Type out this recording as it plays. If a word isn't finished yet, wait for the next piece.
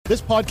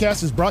This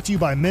podcast is brought to you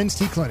by Men's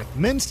T Clinic.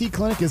 Men's T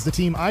Clinic is the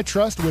team I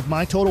trust with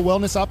my total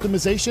wellness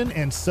optimization,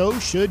 and so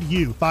should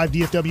you. 5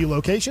 DFW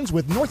locations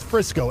with North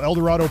Frisco, El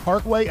Dorado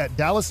Parkway at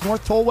Dallas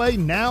North Tollway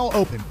now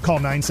open. Call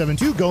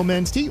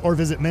 972-GO-MEN'S-T or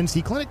visit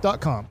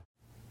mensteclinic.com.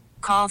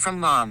 Call from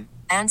mom.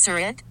 Answer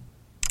it.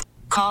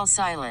 Call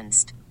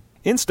silenced.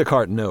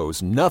 Instacart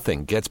knows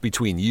nothing gets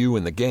between you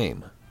and the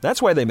game.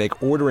 That's why they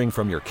make ordering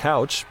from your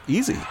couch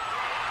easy.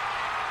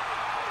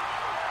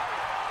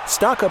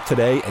 Stock up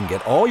today and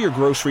get all your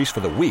groceries for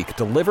the week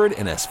delivered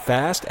in as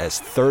fast as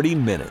 30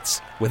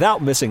 minutes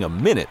without missing a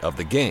minute of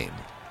the game.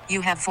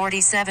 You have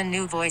 47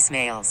 new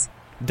voicemails.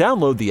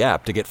 Download the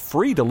app to get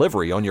free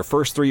delivery on your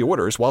first 3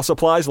 orders while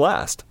supplies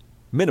last.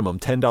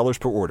 Minimum $10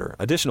 per order.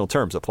 Additional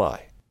terms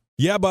apply.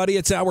 Yeah, buddy,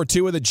 it's hour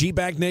 2 of the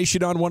G-Bag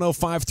Nation on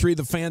 105.3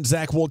 The Fan.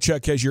 Zach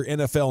Wolchuk has your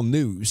NFL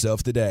news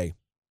of the day.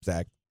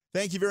 Zach.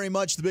 Thank you very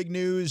much. The big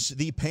news,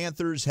 the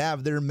Panthers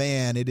have their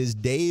man. It is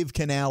Dave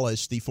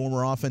Canales, the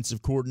former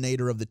offensive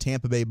coordinator of the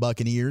Tampa Bay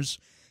Buccaneers.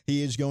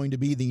 He is going to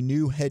be the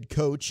new head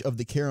coach of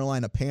the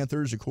Carolina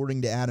Panthers,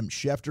 according to Adam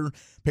Schefter.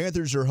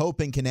 Panthers are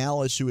hoping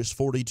Canales, who is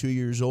 42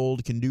 years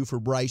old, can do for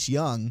Bryce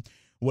Young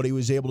what he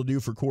was able to do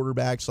for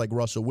quarterbacks like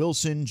Russell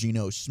Wilson,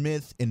 Geno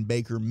Smith, and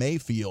Baker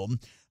Mayfield.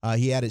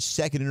 He had his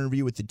second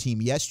interview with the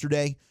team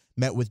yesterday,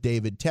 met with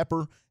David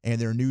Tepper and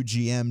their new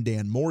GM,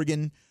 Dan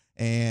Morgan.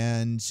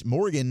 And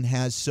Morgan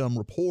has some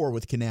rapport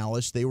with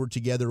Canales. They were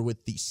together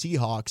with the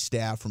Seahawks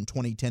staff from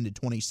 2010 to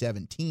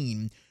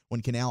 2017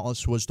 when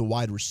Canales was the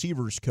wide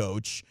receivers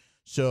coach.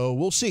 So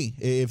we'll see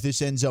if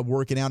this ends up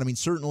working out. I mean,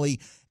 certainly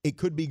it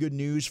could be good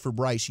news for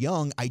Bryce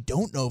Young. I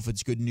don't know if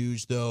it's good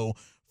news, though,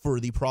 for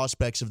the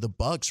prospects of the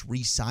Bucs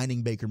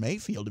re-signing Baker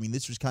Mayfield. I mean,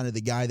 this was kind of the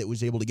guy that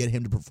was able to get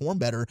him to perform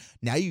better.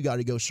 Now you got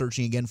to go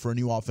searching again for a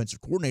new offensive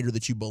coordinator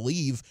that you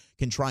believe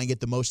can try and get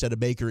the most out of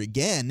Baker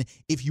again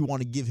if you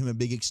want to give him a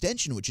big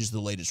extension, which is the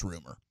latest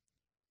rumor.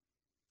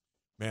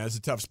 Man, it's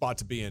a tough spot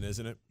to be in,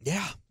 isn't it?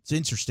 Yeah, it's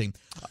interesting.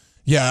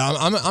 Yeah,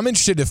 I'm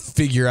interested to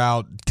figure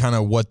out kind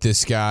of what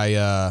this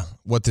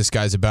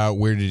guy's about.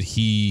 Where did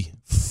he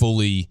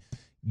fully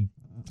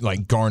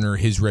garner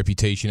his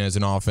reputation as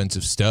an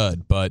offensive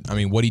stud? But I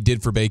mean, what he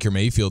did for Baker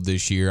Mayfield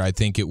this year, I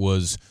think it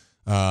was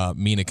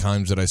Mina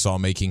Kimes that I saw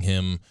making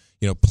him,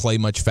 play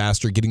much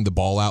faster, getting the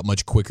ball out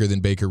much quicker than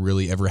Baker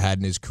really ever had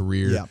in his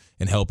career,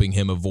 and helping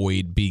him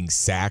avoid being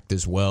sacked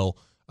as well.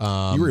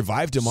 You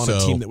revived him on a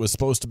team that was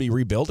supposed to be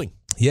rebuilding.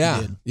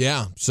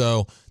 Yeah.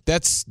 So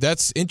that's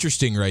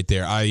interesting right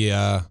there.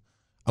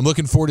 I'm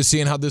looking forward to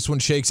seeing how this one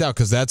shakes out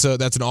because that's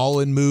an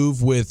all-in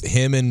move with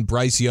him and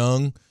Bryce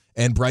Young.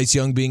 And Bryce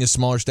Young being a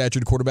smaller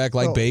statured quarterback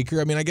like Baker,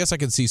 I mean, I guess I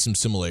can see some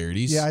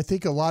similarities. Yeah, I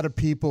think a lot of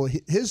people,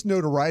 his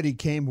notoriety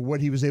came from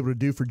what he was able to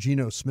do for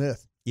Geno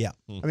Smith. Yeah.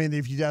 I mean,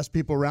 if you ask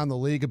people around the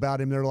league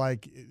about him, they're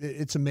like,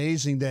 it's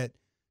amazing that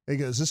he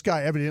goes, this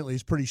guy evidently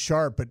is pretty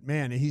sharp, but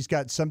man, he's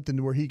got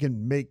something where he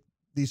can make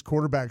these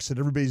quarterbacks that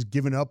everybody's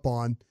given up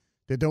on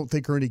that don't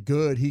think are any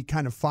good. He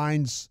kind of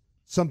finds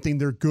something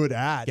they're good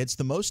at. Gets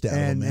the most out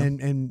of them,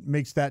 and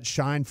makes that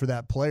shine for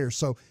that player.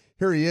 So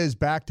here he is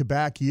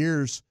back-to-back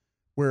years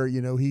where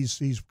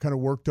he's kind of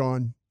worked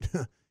on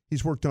 2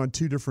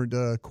 different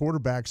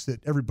quarterbacks that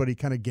everybody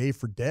kind of gave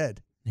for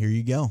dead. Here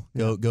you go.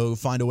 Go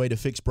find a way to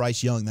fix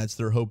Bryce Young. That's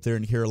their hope there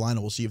in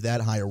Carolina. We'll see if that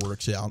hire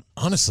works out.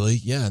 Honestly,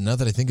 yeah, now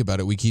that I think about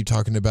it, we keep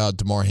talking about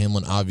DeMar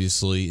Hamlin,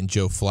 obviously, and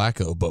Joe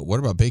Flacco, but what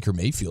about Baker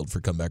Mayfield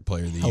for comeback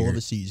player of the year? Hell of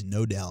a season,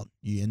 no doubt.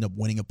 You end up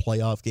winning a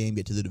playoff game,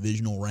 get to the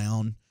divisional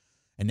round,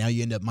 and now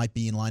you might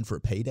be in line for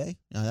a payday.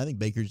 I think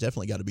Baker's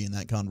definitely got to be in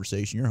that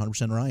conversation. You're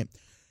 100% right.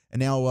 And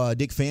now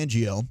Dick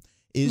Fangio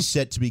is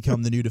set to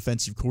become the new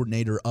defensive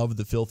coordinator of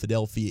the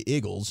Philadelphia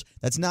Eagles.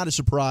 That's not a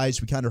surprise.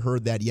 We kind of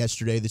heard that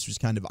yesterday. This was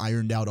kind of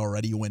ironed out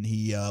already when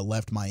he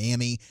left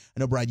Miami. I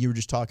know, Brad, you were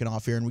just talking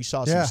off air, and we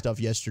saw some stuff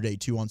yesterday,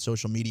 too, on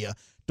social media.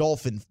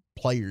 Dolphin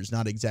players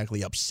not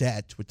exactly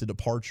upset with the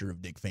departure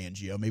of Dick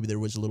Fangio. Maybe there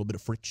was a little bit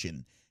of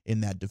friction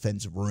in that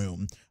defensive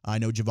room. I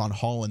know Javon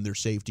Holland, their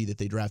safety that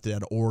they drafted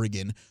out of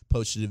Oregon,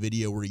 posted a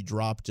video where he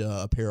dropped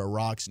a pair of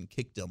rocks and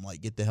kicked them. Like,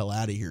 get the hell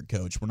out of here,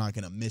 coach. We're not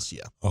going to miss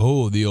you.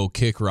 Oh, the old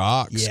kick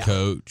rocks,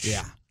 coach.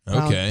 Yeah.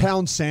 Okay.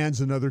 Pound sand's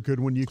another good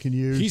one you can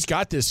use. He's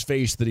got this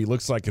face that he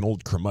looks like an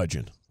old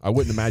curmudgeon. I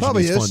wouldn't imagine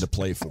he's fun to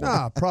play for.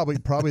 Probably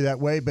that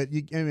way. But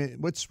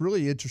what's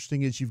really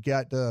interesting is you've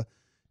got the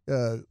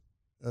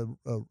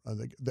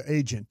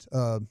agent,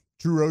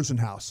 Drew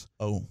Rosenhaus.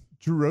 Oh.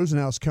 Drew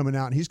Rosenhaus coming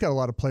out, and he's got a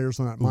lot of players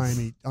on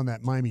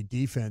that Miami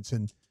defense,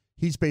 and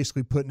he's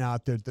basically putting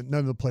out there that none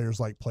of the players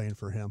like playing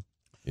for him.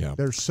 Yeah,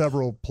 there's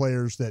several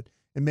players that,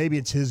 and maybe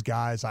it's his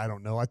guys. I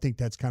don't know. I think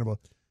that's kind of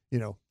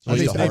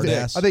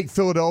I think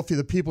Philadelphia,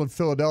 the people in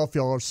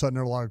Philadelphia, all of a sudden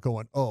are a lot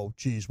going, oh,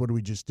 geez, what do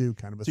we just do?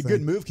 Kind of a thing. It's a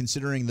good move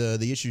considering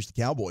the issues the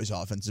Cowboys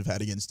offense have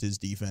had against his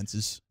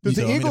defenses. Does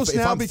the Eagles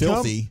now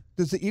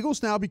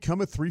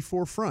become a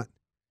 3-4 front?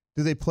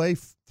 Do they play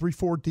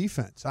 3-4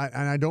 defense?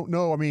 I don't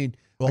know. I mean,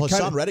 well,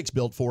 Hassan Reddick's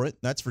built for it.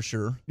 That's for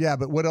sure. Yeah,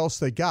 but what else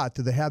they got?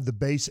 Do they have the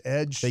base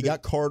edge? They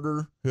got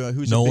Carter,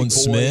 who's Nolan a big boy.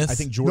 Smith. I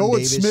think Jordan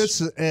Davis. Smith's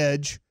the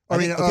edge.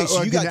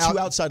 So you got two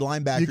outside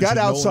linebackers. You got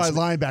outside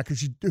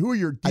linebackers. Who are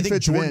your defensive I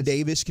think Jordan ends?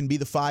 Davis can be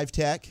the 5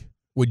 tech.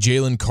 Would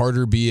Jalen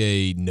Carter be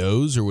a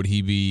nose, or would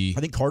he be?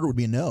 I think Carter would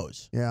be a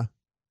nose. Yeah,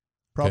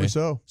 probably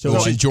so.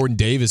 And Jordan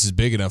Davis is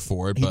big enough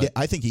for it. But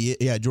I think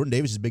Jordan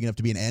Davis is big enough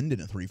to be an end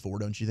in a 3-4,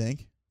 don't you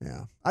think?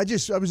 Yeah, I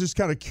was just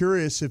kind of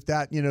curious if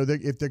that,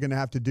 if they're going to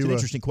have to do an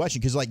interesting question,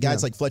 because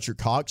guys like Fletcher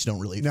Cox don't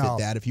really fit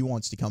that if he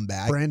wants to come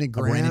back. Brandon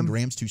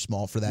Graham's too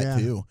small for that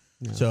too.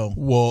 Yeah. So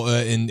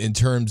in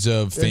terms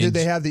of did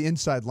they have the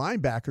inside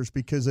linebackers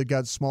because they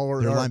got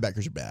smaller? Their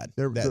linebackers are bad.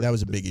 That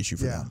was a big issue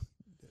for them.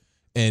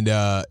 And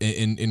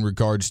in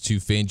regards to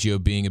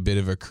Fangio being a bit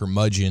of a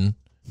curmudgeon,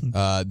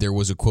 there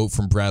was a quote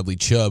from Bradley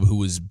Chubb,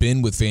 who has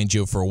been with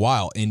Fangio for a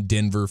while in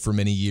Denver for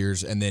many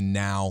years, and then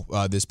now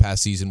this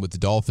past season with the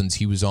Dolphins.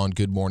 He was on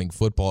Good Morning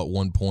Football at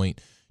one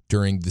point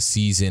during the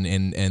season,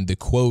 and the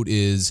quote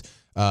is,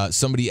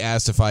 somebody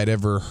asked if I'd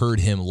ever heard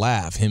him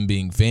laugh, him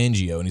being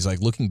Fangio, and he's like,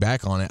 looking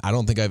back on it, I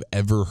don't think I've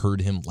ever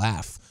heard him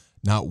laugh,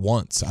 not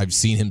once. I've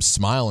seen him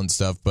smile and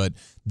stuff, but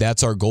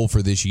that's our goal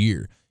for this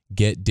year,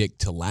 get Dick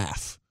to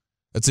laugh.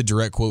 That's a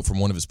direct quote from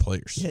one of his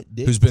players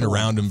who's been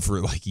around him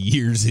for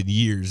years and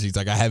years. He's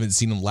like, I haven't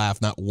seen him laugh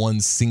not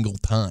one single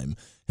time.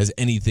 Has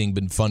anything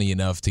been funny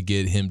enough to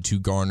get him to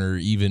garner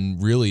even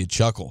really a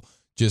chuckle?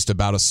 Just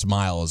about a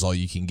smile is all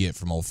you can get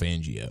from old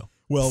Fangio.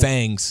 Well,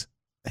 Fangs.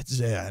 That's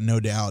no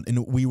doubt.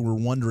 And we were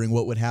wondering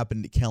what would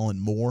happen to Kellen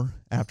Moore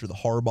after the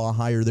Harbaugh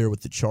hire there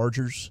with the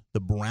Chargers.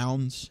 The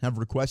Browns have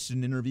requested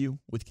an interview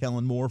with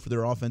Kellen Moore for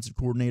their offensive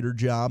coordinator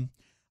job.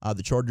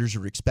 The Chargers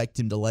are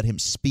expecting to let him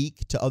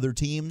speak to other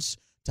teams.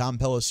 Tom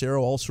Pelissero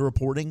also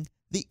reporting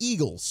the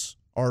Eagles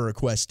are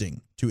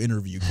requesting to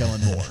interview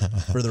Kellen Moore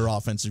for their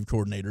offensive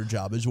coordinator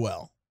job as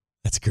well.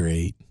 That's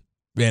great.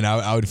 Man,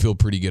 I would feel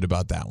pretty good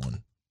about that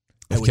one.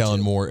 If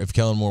Kellen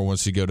Moore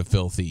wants to go to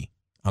Filthy,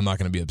 I'm not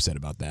going to be upset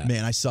about that.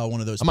 Man, I saw one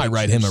of those. I might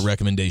write him a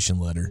recommendation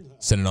letter,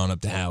 send it on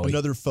up to Howie.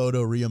 Another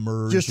photo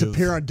reemerged. Just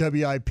appear on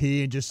WIP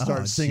and just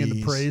start singing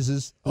the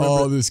praises.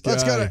 This guy.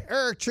 Let's go to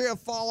Eric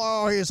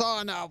Chiafalo. He's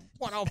on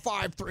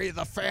 105.3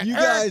 The Fan. You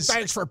Eric, guys,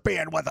 thanks for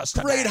being with us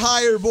today. Great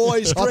hire,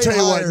 boys. I'll tell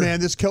you what, man.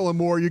 This Kellen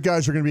Moore, you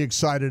guys are going to be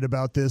excited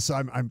about this.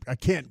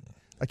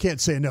 I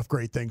can't say enough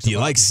great things. Do you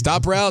like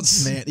stop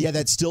routes? Man, yeah,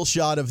 that still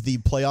shot of the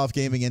playoff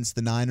game against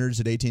the Niners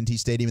at AT&T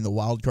Stadium in the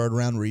wild card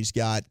round where he's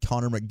got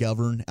Connor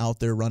McGovern out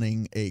there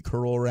running a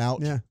curl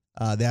route. Yeah.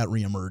 That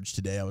reemerged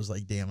today. I was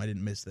like, damn, I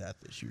didn't miss that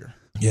this year.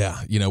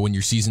 Yeah, when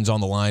your season's on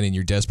the line and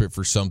you're desperate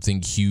for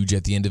something huge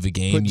at the end of a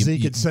game,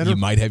 you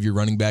might have your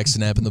running back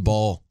snapping the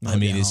ball.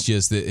 It's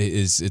just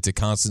it's a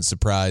constant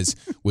surprise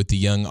with the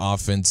young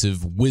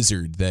offensive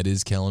wizard that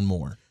is Kellen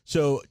Moore.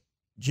 So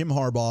Jim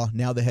Harbaugh,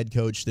 now the head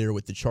coach there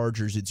with the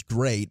Chargers, it's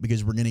great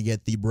because we're going to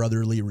get the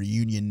brotherly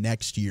reunion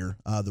next year.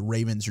 The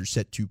Ravens are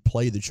set to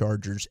play the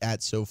Chargers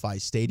at SoFi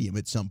Stadium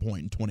at some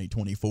point in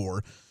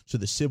 2024. So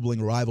the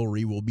sibling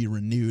rivalry will be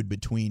renewed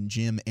between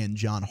Jim and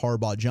John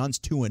Harbaugh. John's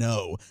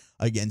 2-0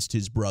 against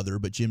his brother,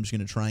 but Jim's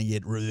going to try and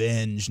get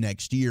revenge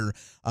next year.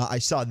 I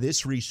saw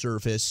this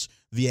resurface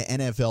via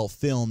NFL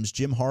Films.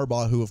 Jim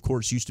Harbaugh, who, of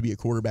course, used to be a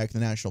quarterback in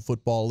the National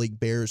Football League,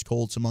 Bears,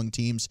 Colts, among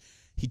teams,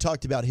 he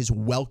talked about his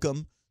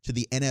welcome to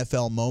the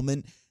NFL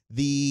moment.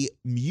 The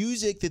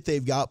music that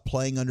they've got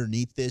playing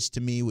underneath this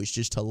to me was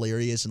just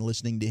hilarious, and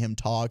listening to him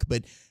talk,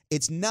 but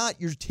it's not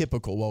your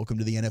typical welcome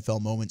to the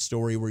NFL moment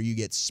story where you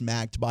get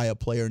smacked by a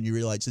player and you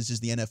realize this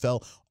is the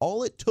NFL.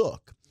 All it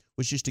took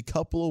was just a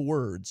couple of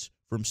words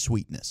from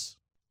Sweetness.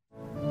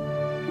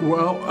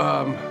 Well,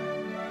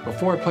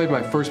 before I played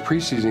my first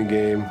preseason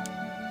game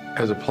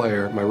as a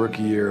player, my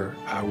rookie year,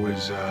 I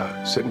was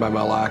sitting by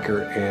my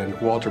locker, and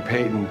Walter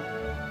Payton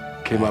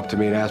came up to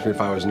me and asked me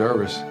if I was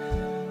nervous.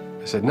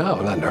 I said, no,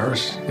 I'm not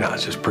nervous.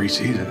 It's just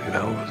preseason,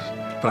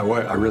 But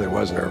I really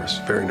was nervous,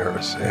 very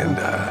nervous. And,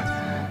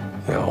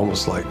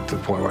 almost like to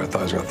the point where I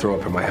thought I was going to throw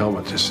up in my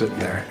helmet just sitting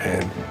there.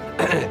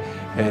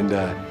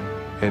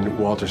 And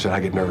Walter said, I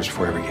get nervous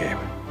before every game.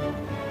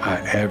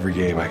 Every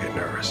game I get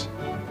nervous.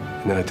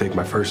 And then I take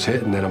my first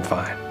hit, and then I'm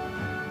fine.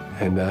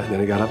 And then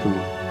he got up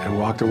and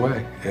walked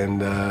away.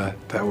 And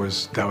that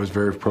was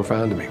very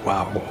profound to me.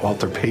 Wow,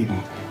 Walter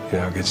Payton,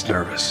 gets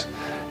nervous.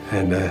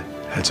 And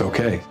that's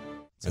okay.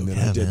 And then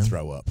I did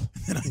throw up.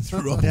 And I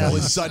threw up all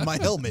inside my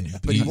helmet.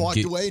 But he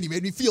walked away, and he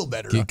made me feel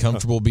better. Get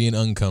comfortable being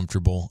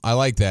uncomfortable. I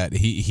like that.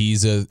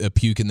 He's a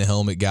puke in the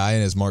helmet guy,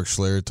 and as Mark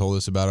Schler told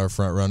us about our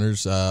front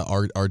runners,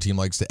 our team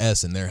likes to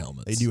S in their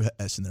helmets. They do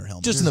S in their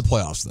helmets. Just in the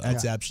playoffs, though.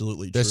 That's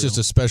absolutely true. That's just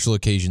a special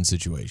occasion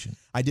situation.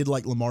 I did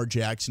like Lamar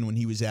Jackson when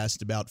he was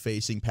asked about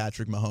facing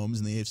Patrick Mahomes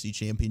in the AFC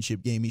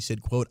Championship game. He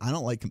said, quote, I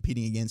don't like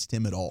competing against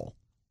him at all.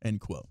 End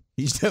quote.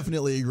 He's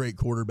definitely a great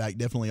quarterback,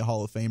 definitely a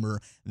Hall of Famer.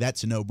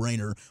 That's a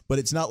no-brainer. But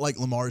it's not like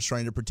Lamar's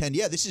trying to pretend,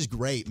 yeah, this is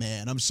great,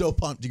 man. I'm so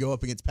pumped to go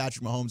up against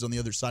Patrick Mahomes on the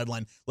other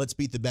sideline. Let's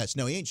beat the best.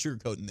 No, he ain't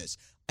sugarcoating this.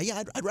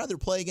 Yeah, I'd rather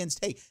play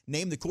against,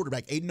 name the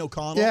quarterback, Aiden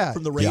O'Connell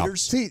from the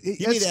Raiders. See,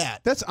 give me that.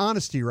 That's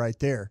honesty right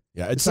there.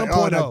 Yeah, at some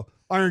point,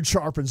 iron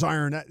sharpens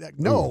iron.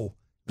 No.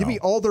 Give me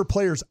all their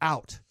players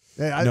out.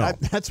 Hey,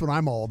 that's what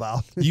I'm all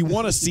about. You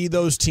want to see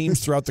those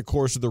teams throughout the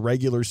course of the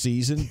regular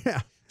season.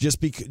 Yeah.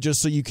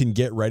 Just so you can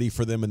get ready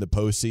for them in the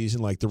postseason.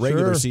 Like the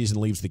regular season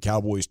leaves the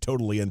Cowboys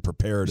totally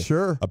unprepared,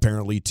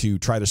 apparently, to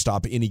try to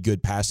stop any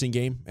good passing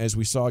game, as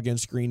we saw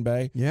against Green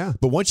Bay. Yeah.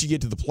 But once you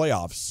get to the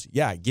playoffs,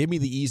 give me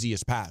the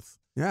easiest path.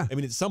 Yeah. I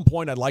mean, at some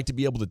point, I'd like to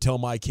be able to tell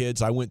my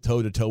kids I went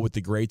toe-to-toe with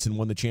the greats and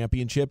won the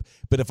championship.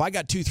 But if I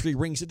got 2-3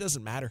 rings, it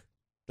doesn't matter.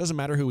 Doesn't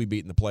matter who we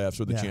beat in the playoffs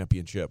or the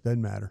championship.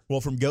 Doesn't matter.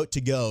 Well, from goat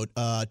to goat,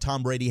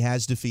 Tom Brady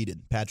has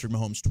defeated Patrick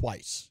Mahomes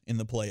twice in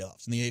the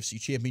playoffs, in the AFC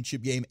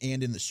Championship game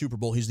and in the Super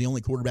Bowl. He's the only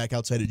quarterback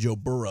outside of Joe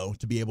Burrow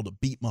to be able to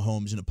beat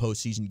Mahomes in a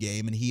postseason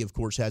game. And he, of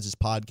course, has his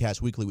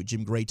podcast weekly with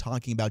Jim Gray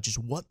talking about just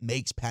what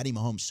makes Patty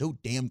Mahomes so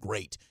damn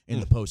great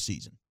in the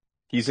postseason.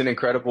 He's an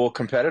incredible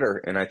competitor,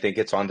 and I think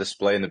it's on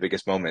display in the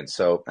biggest moments.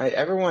 So I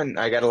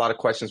got a lot of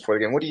questions for the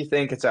game. What do you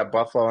think? It's at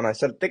Buffalo. And I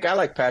said, I think I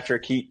like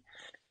Patrick.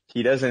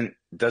 He doesn't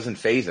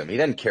faze him. He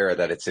doesn't care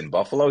that it's in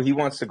Buffalo. He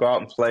wants to go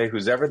out and play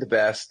who's ever the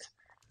best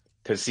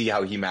to see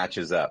how he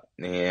matches up.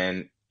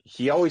 And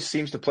he always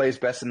seems to play his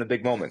best in the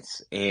big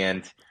moments.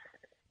 And,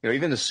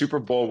 even the Super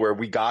Bowl where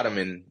we got him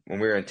when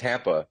we were in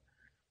Tampa,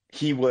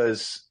 he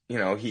was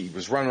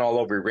running all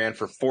over. He ran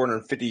for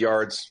 450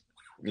 yards,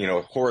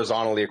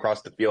 horizontally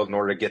across the field in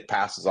order to get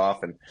passes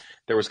off. And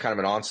there was kind of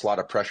an onslaught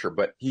of pressure.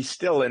 But he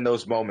still, in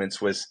those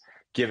moments, was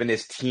giving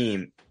his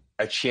team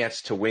a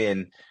chance to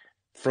win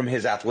from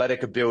his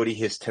athletic ability,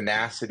 his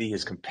tenacity,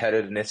 his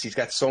competitiveness. He's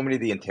got so many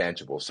of the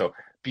intangibles. So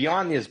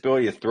beyond his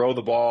ability to throw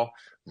the ball,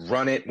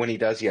 run it when he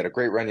does, he had a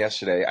great run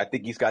yesterday. I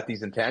think he's got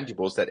these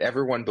intangibles that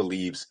everyone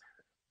believes.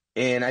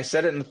 And I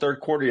said it in the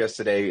third quarter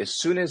yesterday, as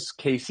soon as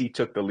KC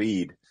took the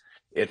lead,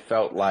 it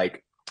felt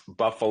like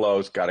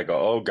Buffalo's got to go,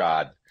 oh,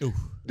 God,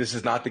 this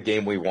is not the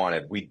game we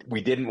wanted.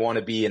 We didn't want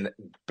to be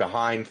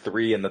behind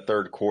 3 in the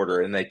third quarter.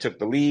 And they took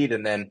the lead,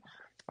 and then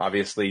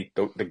obviously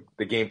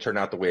the game turned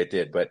out the way it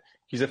did. But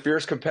he's a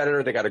fierce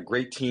competitor. They got a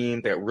great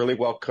team. They're really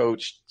well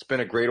coached. It's been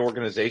a great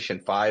organization.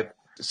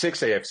 6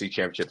 AFC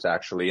championships,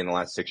 actually, in the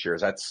last 6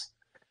 years.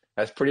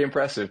 That's pretty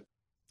impressive.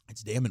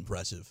 It's damn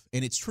impressive.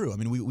 And it's true. I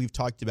mean, we've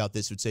talked about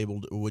this. It's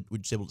able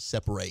to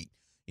separate,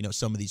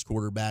 some of these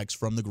quarterbacks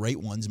from the great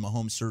ones.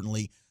 Mahomes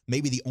certainly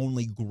maybe the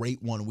only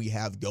great one we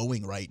have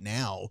going right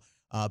now.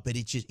 But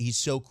he's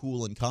so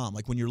cool and calm.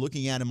 Like when you're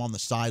looking at him on the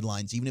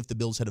sidelines, even if the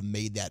Bills had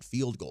made that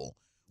field goal,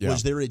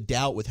 was there a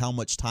doubt with how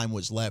much time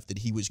was left that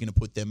he was going to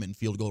put them in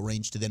field goal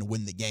range to then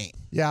win the game?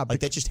 Yeah. Like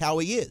that's just how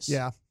he is.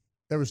 Yeah.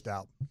 There was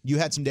doubt. You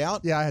had some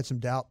doubt? Yeah, I had some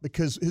doubt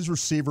because his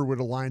receiver would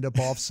have lined up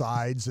off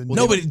sides. And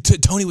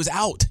Tony was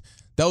out.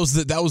 That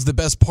was the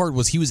best part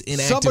was he was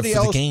inactive for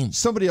the game.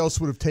 Somebody else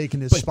would have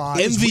taken his spot.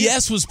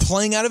 MVS was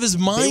playing out of his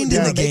mind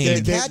in the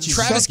game.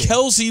 Travis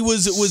Kelce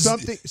was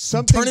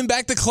turning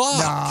back the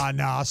clock.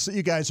 Nah. So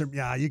you guys are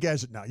you're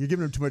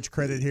giving him too much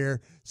credit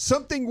here.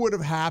 Something would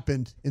have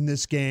happened in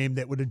this game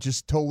that would have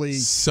just totally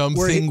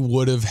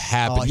would have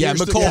happened.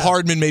 McCole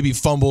Hardman maybe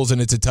fumbles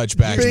and it's a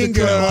touchback.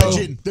 Bingo.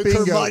 The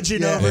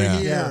curmudgeon over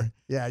here.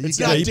 Yeah, it's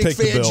not Dick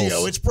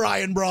Fangio. It's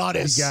Brian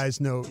Broaddus. You guys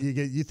know.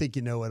 You think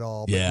you know it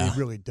all, but you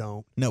really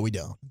don't. No, we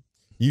don't.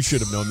 You should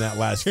have known that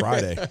last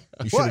Friday.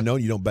 You should have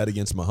known you don't bet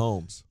against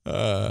Mahomes.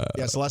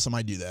 It's the last time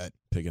I do that.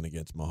 Picking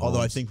against Mahomes. Although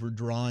I think we're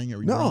drawing. Are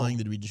we drawing?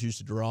 Did we just choose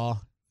to draw?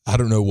 I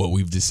don't know what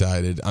we've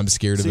decided. I'm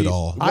scared of it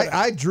all.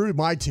 I drew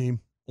my team.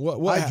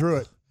 I drew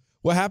it.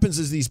 What happens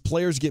is these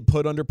players get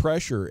put under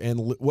pressure,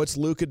 and what's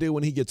Luka do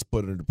when he gets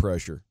put under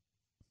pressure?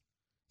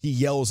 He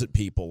yells at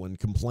people and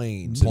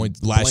complains,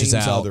 lashes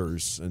out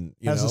others, and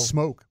has a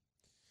smoke.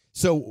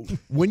 So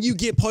when you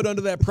get put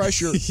under that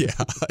pressure, he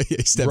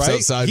steps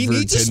outside he for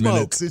needs 10 to smoke.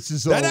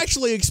 minutes. That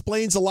actually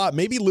explains a lot.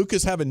 Maybe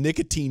Luka's having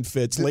nicotine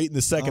fits late in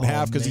the second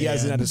half because he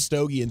hasn't had a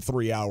stogie in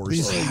 3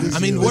 hours.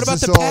 What about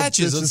the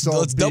patches?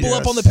 Let's double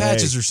up on the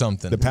patches or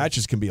something. The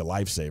patches can be a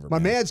lifesaver. My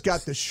man's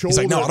got the shoulder. He's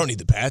like, no, I don't need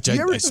the patch.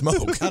 I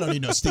smoke. I don't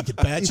need no stinking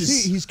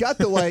patches. He's got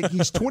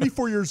he's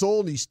 24 years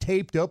old and he's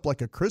taped up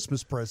like a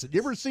Christmas present. You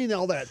ever seen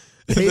all that?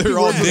 They're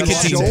all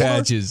nicotine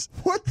patches.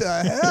 What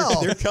the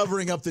hell? They're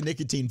covering up the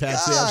nicotine patch.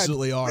 They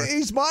absolutely are.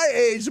 He's my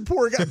age. The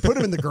poor guy. Put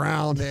him in the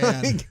ground,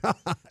 man.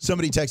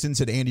 Somebody texted and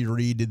said Andy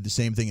Reid did the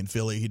same thing in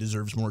Philly. He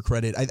deserves more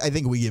credit. I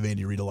think we give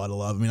Andy Reid a lot of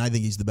love. I mean, I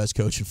think he's the best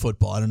coach in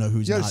football. I don't know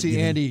who's you not. You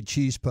see Andy eat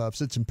cheese puffs.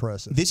 It's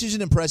impressive. This is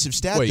an impressive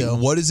stat, though.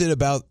 What is it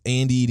about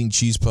Andy eating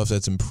cheese puffs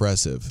that's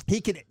impressive?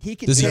 He can.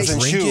 Does he doesn't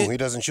drink chew. it? He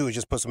doesn't chew. He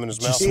just puts them in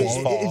his mouth.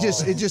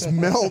 It just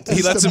melts.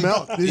 He lets them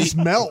melt. It just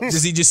melts.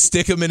 Does he just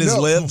stick them in his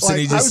lips and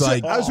he just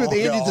I was with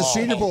Andy at the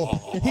Senior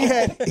Bowl. He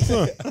had.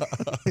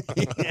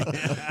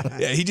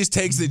 He just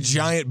takes the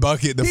giant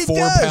bucket, the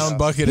 4-pound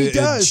bucket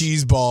of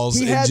cheese balls,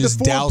 and just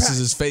douses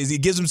his face. He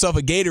gives himself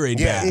a Gatorade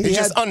bag. He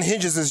just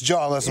unhinges his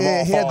jaw, lets them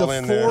all fall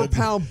in there. He had the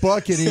 4-pound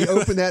bucket. And he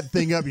opened that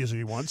thing up. He said,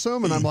 "You want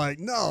some?" And I'm like,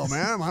 "No,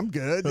 man, I'm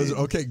good."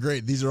 Okay,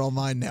 great. These are all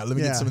mine now. Let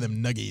me get some of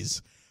them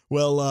nuggies.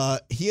 Well,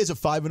 he has a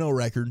 5-0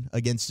 record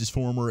against his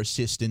former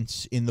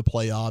assistants in the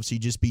playoffs. He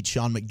just beat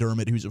Sean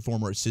McDermott, who's a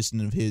former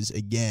assistant of his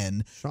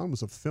again. Sean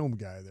was a film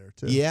guy there,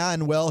 too. Yeah,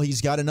 and he's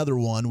got another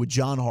one with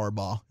John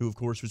Harbaugh, who, of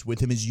course, was with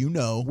him, as you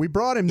know. We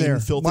brought him there.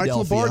 Mike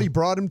Lombardi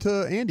brought him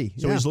to Andy.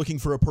 So he's looking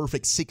for a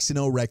perfect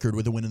 6-0 record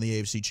with a win in the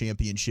AFC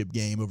Championship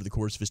game over the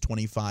course of his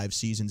 25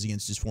 seasons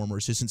against his former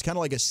assistants. Kind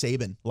of like a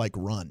Saban-like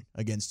run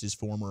against his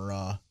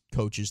former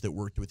coaches that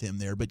worked with him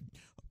there. But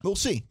we'll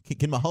see.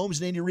 Can Mahomes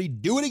and Andy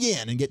Reid do it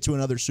again and get to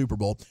another Super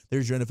Bowl?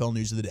 There's your NFL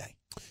news of the day.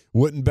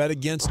 Wouldn't bet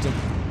against him.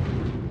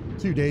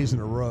 2 days in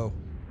a row.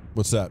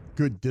 What's that?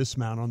 Good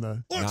dismount on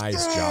the.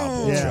 Nice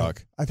job,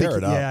 Chuck. I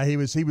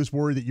think. He was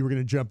worried that you were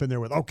going to jump in there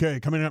with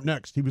coming up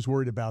next. He was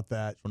worried about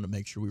that. Wanted to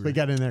make sure we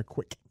got in there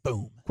quick.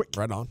 Boom. Quick.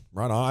 Right on.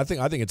 I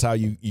think it's how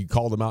you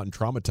called him out and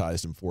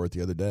traumatized him for it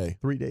the other day.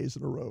 3 days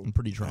in a row. I'm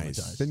pretty traumatized.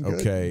 Nice. Been good.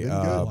 Okay. Been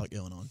good. A lot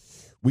going on.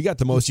 We got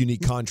the most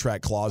unique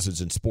contract clauses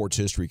in sports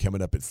history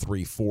coming up at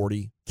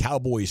 3:40.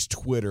 Cowboys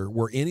Twitter.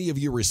 Were any of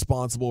you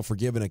responsible for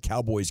giving a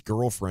Cowboys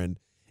girlfriend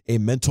a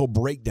mental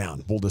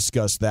breakdown? We'll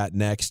discuss that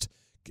next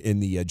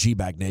in the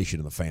G-Bag Nation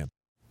and the Fan.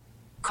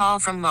 Call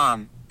from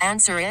mom.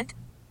 Answer it.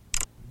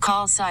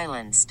 Call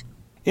silenced.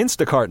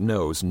 Instacart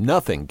knows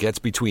nothing gets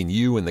between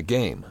you and the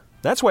game.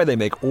 That's why they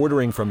make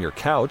ordering from your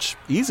couch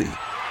easy.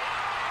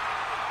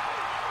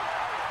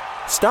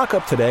 Stock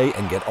up today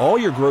and get all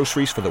your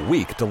groceries for the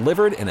week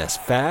delivered in as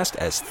fast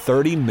as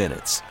 30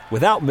 minutes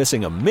without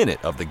missing a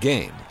minute of the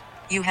game.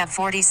 You have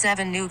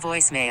 47 new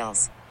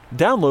voicemails.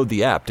 Download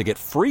the app to get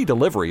free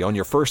delivery on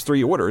your first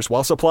 3 orders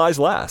while supplies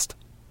last.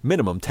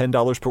 Minimum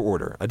 $10 per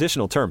order.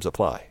 Additional terms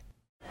apply.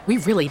 We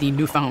really need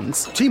new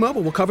phones.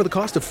 T-Mobile will cover the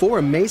cost of 4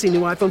 amazing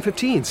new iPhone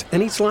 15s,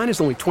 and each line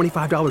is only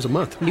 $25 a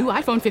month. New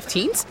iPhone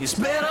 15s? It's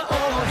better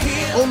over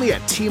here. Only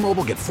at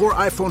T-Mobile, get 4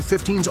 iPhone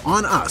 15s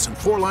on us and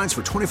 4 lines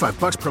for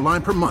 $25 per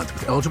line per month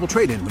with eligible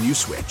trade-in when you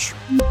switch.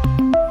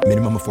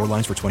 Minimum of 4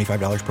 lines for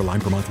 $25 per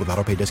line per month with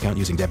autopay discount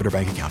using debit or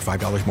bank account.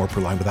 $5 more per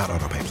line without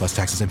autopay, plus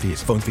taxes and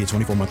fees. Phone fee at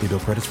 24 monthly bill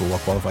credits for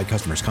well-qualified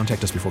customers.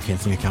 Contact us before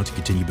canceling account to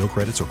continue bill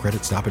credits or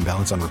credit stop and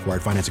balance on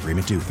required finance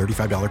agreement due.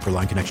 $35 per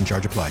line connection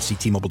charge applies. See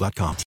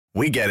T-Mobile.com.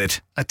 We get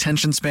it.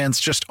 Attention spans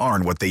just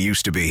aren't what they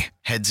used to be.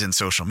 Heads in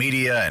social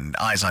media and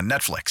eyes on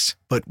Netflix.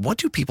 But what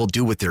do people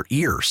do with their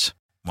ears?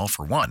 Well,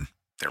 for one,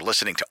 they're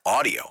listening to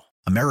audio.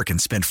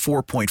 Americans spend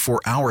 4.4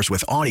 hours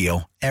with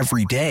audio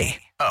every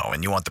day. Oh,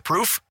 and you want the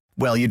proof?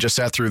 Well, you just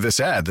sat through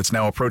this ad that's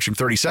now approaching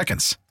 30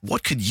 seconds.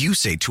 What could you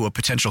say to a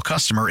potential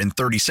customer in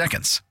 30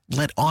 seconds?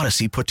 Let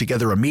Odyssey put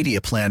together a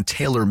media plan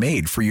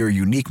tailor-made for your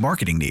unique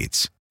marketing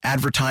needs.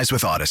 Advertise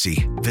with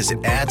Odyssey.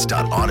 Visit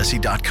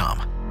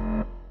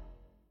ads.odyssey.com.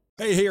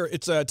 Hey, here,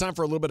 it's time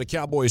for a little bit of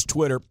Cowboys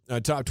Twitter.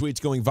 Top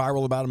tweets going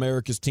viral about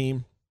America's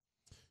team.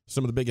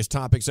 Some of the biggest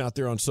topics out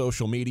there on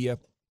social media.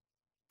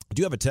 I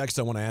do have a text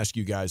I want to ask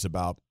you guys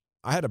about.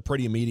 I had a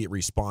pretty immediate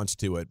response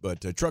to it,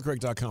 but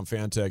truckwreck.com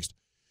fan text.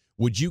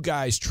 Would you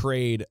guys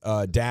trade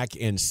Dak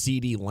and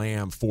CeeDee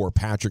Lamb for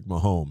Patrick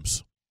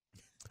Mahomes?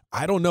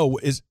 I don't know.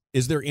 Is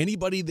there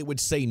anybody that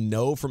would say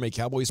no from a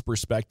Cowboys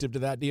perspective to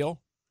that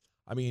deal?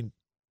 I mean,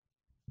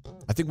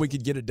 I think we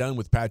could get it done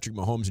with Patrick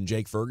Mahomes and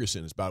Jake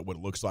Ferguson. It's about what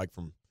it looks like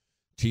from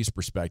Chiefs'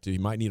 perspective. He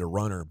might need a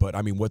runner, but,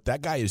 I mean, what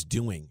that guy is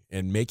doing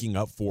and making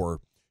up for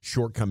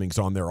shortcomings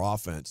on their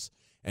offense,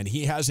 and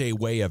he has a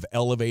way of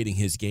elevating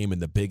his game in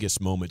the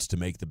biggest moments to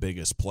make the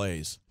biggest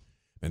plays.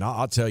 And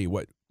I'll tell you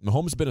what,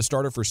 Mahomes has been a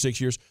starter for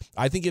 6 years.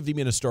 I think if he'd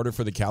been a starter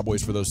for the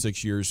Cowboys for those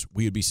 6 years,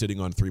 we would be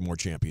sitting on 3 more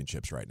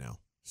championships right now.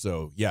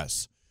 So,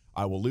 yes,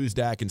 I will lose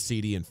Dak and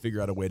CeeDee and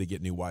figure out a way to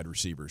get new wide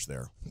receivers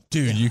there.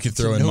 Dude, you could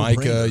throw in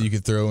Micah. You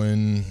could throw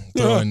in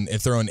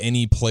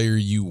any player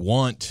you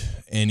want.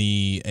 I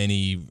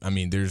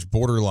mean, there's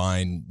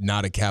borderline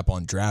not a cap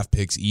on draft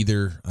picks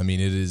either. I mean,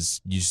 it is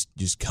you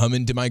just come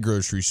into my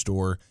grocery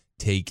store,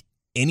 take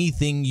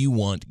anything you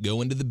want,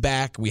 go into the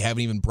back. We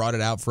haven't even brought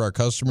it out for our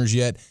customers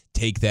yet.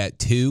 Take that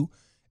too,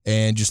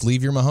 and just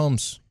leave your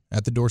Mahomes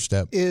at the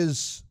doorstep.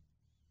 Is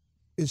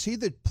he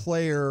the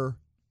player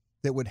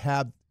that would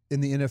have in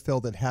the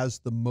NFL that has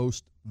the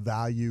most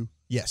value?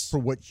 Yes. For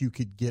what you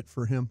could get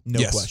for him? No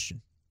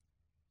question.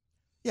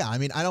 Yeah, I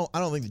mean, I don't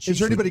think the Chiefs. Is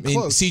there anybody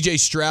close? C.J.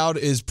 Stroud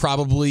is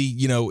probably,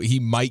 he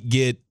might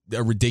get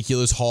a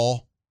ridiculous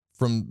haul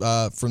from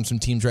some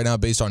teams right now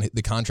based on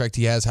the contract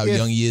he has, how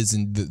young he is,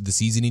 and the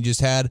season he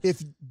just had.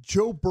 If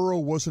Joe Burrow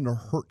wasn't a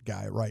hurt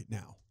guy right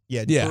now.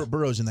 Yeah.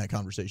 Burrow's in that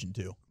conversation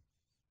too.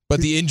 But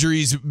the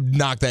injuries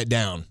knock that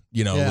down,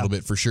 a little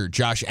bit for sure.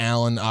 Josh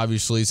Allen,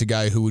 obviously, is a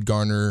guy who would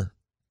garner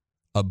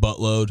a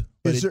buttload.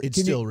 But it's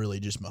still really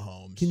just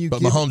Mahomes.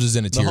 Mahomes is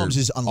in a tier Mahomes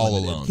is all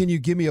alone. Can you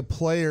give me a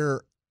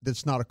player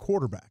that's not a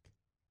quarterback?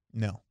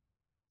 No.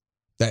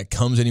 That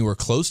comes anywhere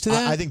close to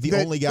that? I think the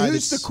only guy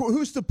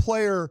who's the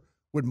player?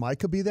 Would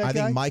Micah be that guy?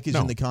 I think Mike is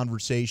in the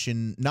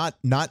conversation. Not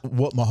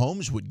what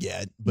Mahomes would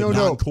get, but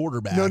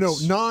non-quarterbacks. No,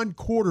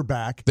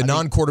 non-quarterback. The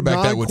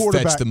non-quarterback that would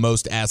fetch the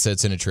most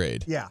assets in a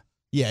trade. Yeah.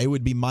 Yeah, it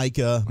would be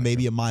Micah,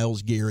 maybe a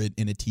Myles Garrett,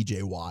 and a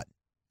TJ Watt,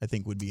 I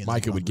think would be in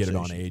Micah the would get it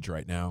on age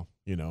right now.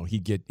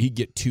 He'd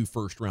get 2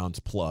 first rounds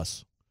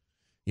plus.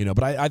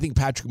 But I think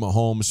Patrick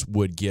Mahomes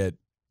would get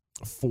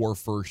 4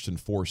 firsts and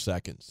 4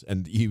 seconds,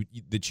 and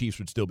the Chiefs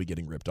would still be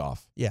getting ripped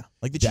off. Yeah,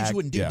 like the Chiefs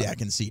wouldn't do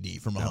Dak and CD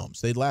for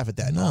Mahomes. They'd laugh at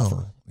that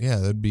offer. Yeah,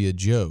 that'd be a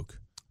joke.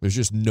 There's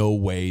just no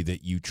way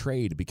that you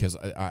trade, because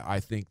I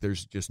think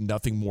there's just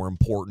nothing more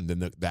important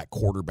than that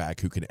quarterback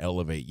who can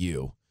elevate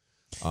you.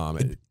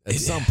 At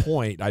some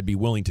point, I'd be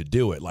willing to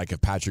do it. Like if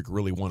Patrick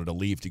really wanted to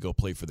leave to go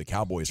play for the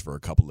Cowboys for a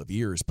couple of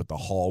years, but the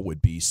haul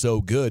would be so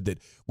good that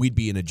we'd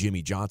be in a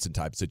Jimmy Johnson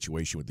type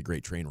situation with the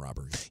great train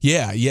robbery.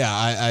 Yeah.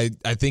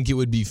 I think it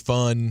would be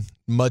fun,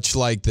 much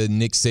like the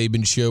Nick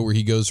Saban show where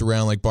he goes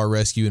around like Bar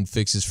Rescue and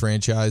fixes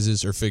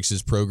franchises or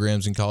fixes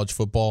programs in college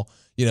football.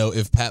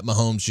 If Pat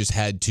Mahomes just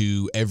had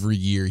to, every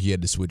year he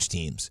had to switch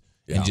teams.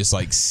 And just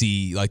like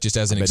see, like just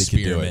as an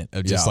experiment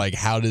of just like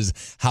how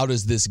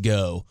does this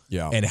go?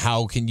 Yeah. And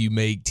how can you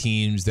make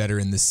teams that are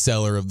in the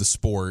cellar of the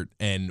sport,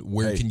 and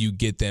where can you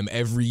get them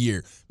every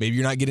year? Maybe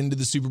you're not getting to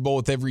the Super Bowl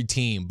with every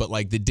team, but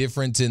like the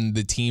difference in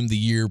the team the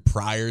year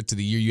prior to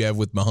the year you have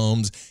with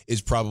Mahomes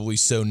is probably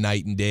so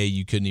night and day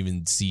you couldn't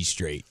even see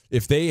straight.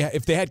 If they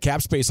had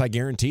cap space, I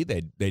guarantee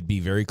they'd be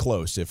very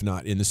close, if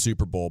not in the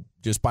Super Bowl,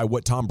 just by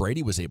what Tom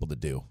Brady was able to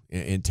do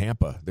in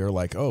Tampa. They're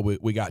like, oh,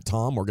 we got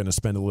Tom. We're going to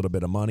spend a little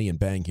bit of money,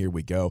 and bang, here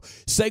we go.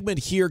 Segment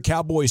here,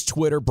 Cowboys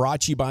Twitter,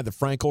 brought to you by the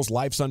Frankels.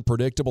 Life's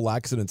unpredictable.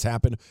 Accidents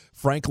happen.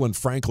 Frankel and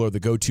Frankel are the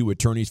go-to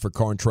attorneys for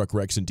car and truck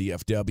wrecks in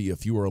DFW.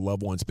 If you or a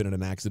loved one's been in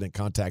an accident,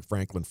 contact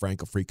Frankel and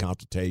Frankel. Free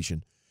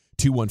consultation.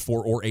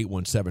 214 or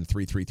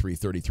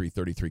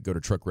 817-333-3333. Go to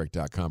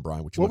truckwreck.com,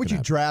 Brian. What would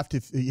you draft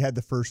if you had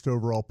the first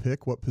overall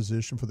pick? What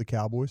position for the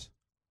Cowboys?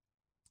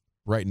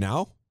 Right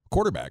now?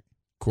 Quarterback.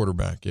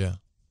 Quarterback, yeah.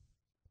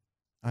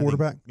 I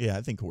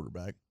think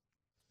quarterback.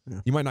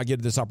 Yeah. You might not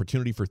get this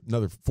opportunity for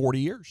another 40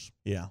 years.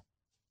 Yeah.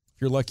 If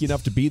you're lucky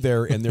enough to be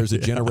there and there's a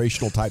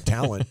generational type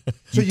talent,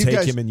 you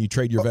take him and you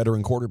trade your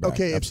veteran quarterback.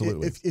 Okay,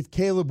 absolutely. If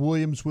Caleb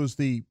Williams was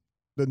the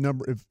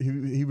number, if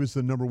he was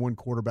the number one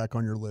quarterback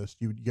on your list,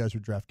 you guys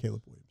would draft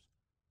Caleb Williams.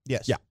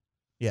 Yes. Yeah.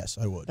 Yes,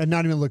 I would. And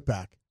not even look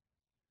back.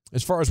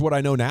 As far as what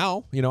I know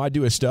now, I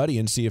do a study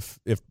and see if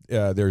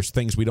there's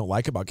things we don't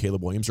like about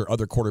Caleb Williams or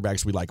other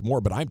quarterbacks we like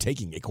more, but I'm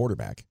taking a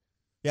quarterback.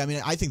 Yeah, I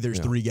mean, I think there's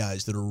 3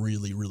 guys that are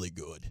really, really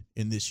good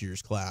in this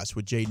year's class,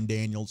 with Jaden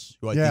Daniels,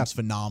 who I think is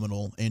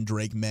phenomenal, and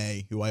Drake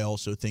May, who I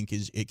also think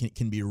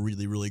can be a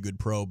really, really good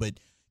pro. But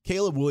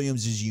Caleb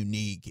Williams is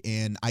unique,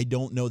 and I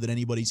don't know that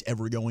anybody's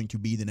ever going to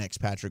be the next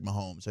Patrick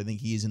Mahomes. I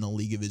think he is in a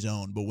league of his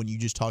own. But when you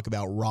just talk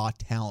about raw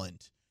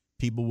talent,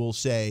 people will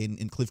say,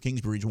 and Cliff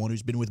Kingsbury's one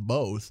who's been with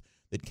both,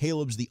 that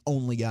Caleb's the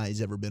only guy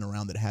who's ever been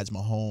around that has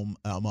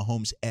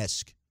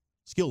Mahomes-esque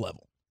skill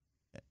level.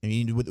 I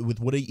mean, with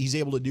what he's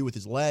able to do with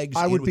his legs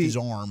and with his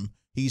arm,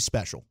 he's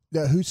special.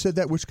 Who said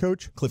that? Which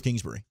coach? Cliff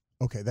Kingsbury.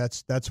 Okay,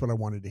 that's what I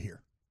wanted to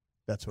hear.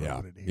 That's what I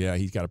wanted to hear. Yeah,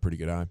 he's got a pretty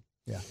good eye.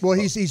 Yeah. Well,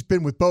 he's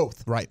been with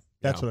both. Right.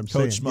 That's what I'm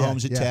saying. Coach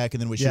Mahomes at Tech,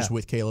 and then was just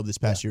with Caleb this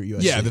past year at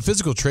USC. Yeah, the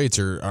physical traits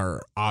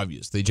are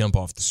obvious. They jump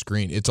off the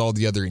screen. It's all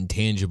the other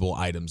intangible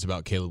items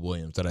about Caleb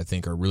Williams that I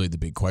think are really the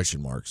big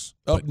question marks.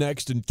 Up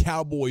next in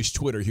Cowboys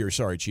Twitter here.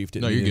 Sorry, Chief,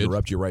 didn't mean to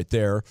interrupt you right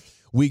there.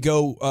 We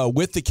go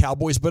with the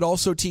Cowboys, but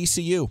also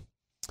TCU.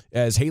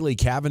 As Haley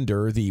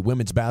Cavender, the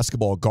women's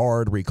basketball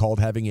guard, recalled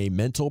having a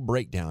mental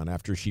breakdown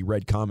after she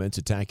read comments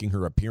attacking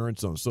her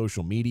appearance on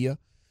social media,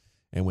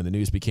 and when the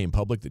news became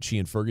public that she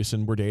and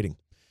Ferguson were dating.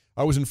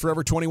 I was in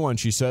Forever 21,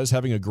 she says,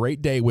 having a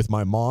great day with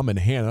my mom and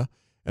Hannah,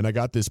 and I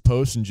got this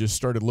post and just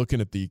started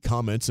looking at the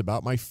comments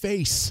about my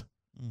face.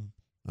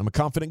 I'm a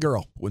confident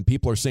girl. When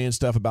people are saying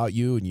stuff about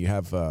you, and you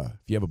have if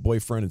you have a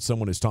boyfriend and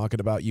someone is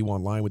talking about you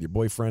online with your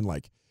boyfriend,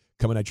 like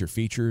coming at your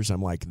features,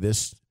 I'm like,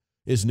 this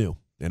is new.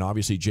 And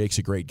obviously Jake's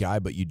a great guy,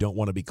 but you don't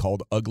want to be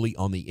called ugly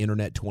on the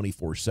internet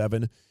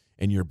 24/7,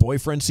 and your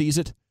boyfriend sees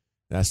it.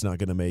 That's not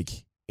going to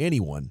make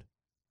anyone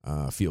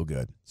feel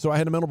good. So I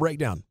had a mental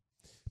breakdown.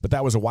 But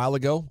that was a while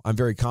ago. I'm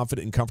very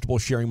confident and comfortable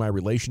sharing my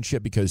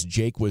relationship because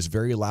Jake was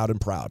very loud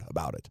and proud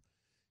about it.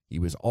 He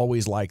was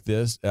always like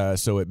this,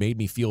 so it made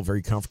me feel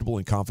very comfortable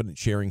and confident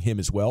sharing him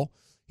as well.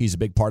 He's a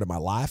big part of my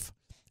life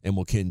and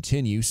will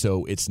continue,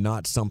 so it's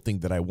not something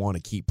that I want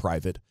to keep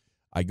private.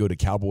 I go to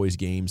Cowboys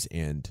games,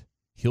 and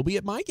he'll be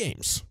at my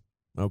games.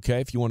 Okay,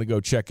 if you want to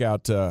go check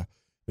out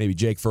maybe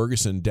Jake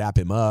Ferguson, dap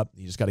him up,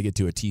 you just got to get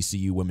to a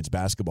TCU women's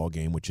basketball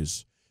game, which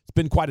it's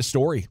been quite a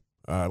story.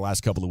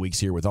 Last couple of weeks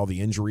here with all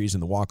the injuries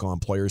and the walk-on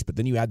players, but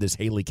then you add this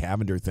Haley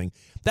Cavender thing.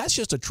 That's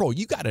just a troll.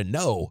 You got to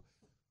know.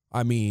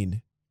 I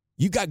mean,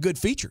 you got good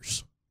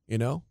features.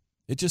 It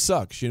just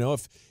sucks.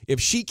 If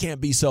she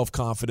can't be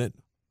self-confident,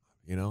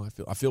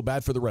 I feel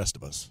bad for the rest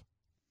of us.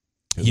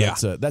 Yeah,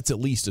 that's at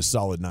least a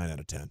solid 9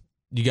 out of 10.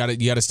 You got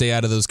to stay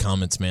out of those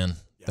comments, man.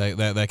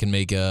 Yeah. That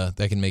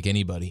can make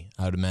anybody,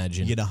 I would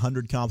imagine. You get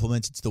 100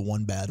 compliments, it's the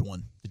one bad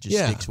one that just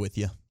sticks with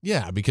you.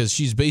 Yeah, because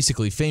she's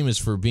basically famous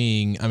for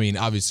being, I mean,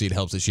 obviously it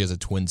helps that she has a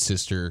twin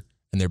sister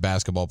and they're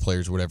basketball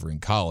players or whatever in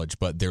college,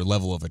 but their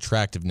level of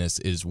attractiveness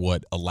is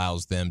what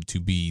allows them to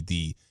be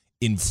the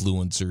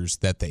influencers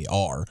that they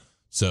are.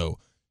 So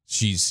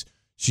she's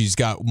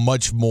got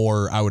much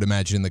more, I would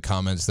imagine, in the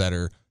comments that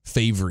are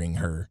favoring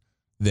her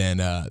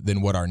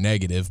than what are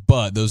negative.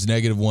 But those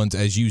negative ones,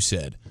 as you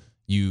said,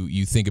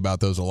 you think about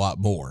those a lot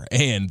more,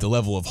 and the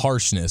level of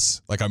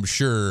harshness. Like I'm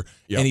sure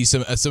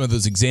some of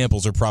those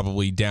examples are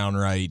probably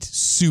downright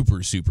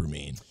super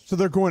mean. So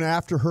they're going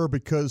after her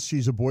because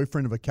she's a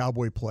boyfriend of a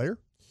Cowboy player.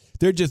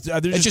 They're just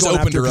just going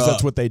opened after her up.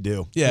 That's what they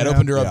do. Yeah, it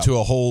opened her up to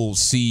a whole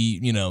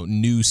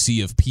new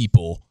sea of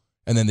people,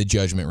 and then the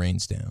judgment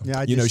rains down.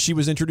 Yeah, she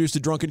was introduced to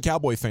drunken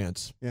Cowboy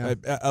fans. Yeah.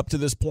 Up to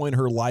this point,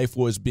 her life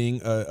was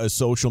being a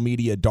social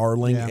media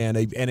darling and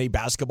a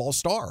basketball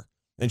star.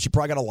 And she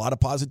probably got a lot of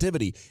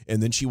positivity.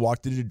 And then she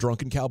walked into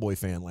drunken Cowboy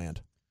fan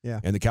land.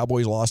 Yeah. And the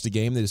Cowboys lost a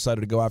game. They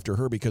decided to go after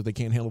her because they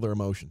can't handle their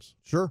emotions.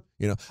 Sure.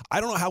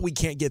 I don't know how we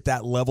can't get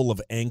that level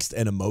of angst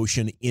and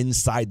emotion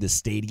inside the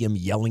stadium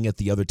yelling at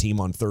the other team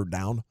on third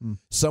down.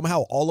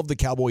 Somehow all of the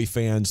Cowboy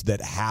fans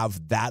that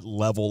have that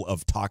level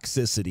of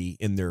toxicity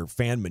in their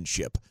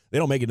fanmanship, they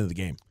don't make it into the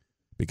game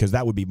because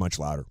that would be much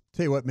louder.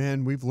 Tell you what,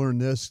 man, we've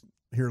learned this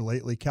here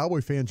lately.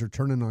 Cowboy fans are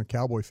turning on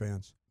Cowboy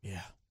fans.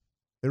 Yeah.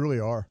 They really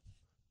are.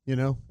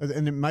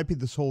 And it might be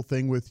this whole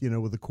thing with,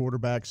 with the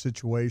quarterback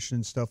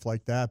situation, stuff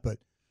like that. But,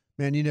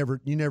 man, you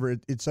never.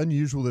 It's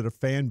unusual that a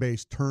fan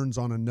base turns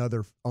on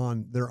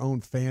their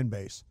own fan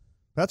base.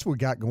 That's what we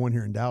got going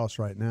here in Dallas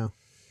right now.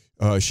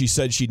 She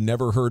said she'd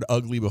never heard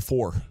ugly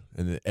before,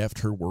 and it effed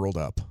her world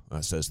up,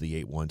 says the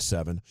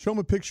 817. Show him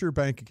a picture of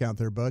your bank account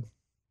there, bud.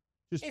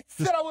 He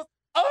said I was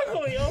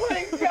ugly. Oh,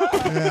 my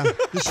God. Yeah,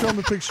 just show him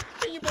a picture.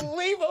 Can you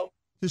believe him?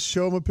 Just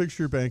show him a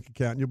picture of your bank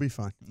account, and you'll be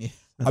fine. Yeah.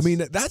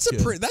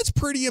 That's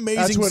pretty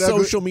amazing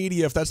social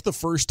media if that's the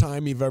first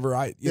time you've ever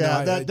that's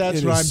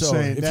what I'm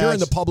saying. If you're in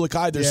the public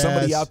eye, there's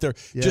somebody out there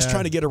just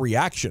trying to get a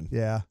reaction.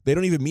 Yeah. They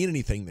don't even mean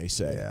anything they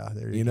say. Yeah,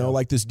 there you go.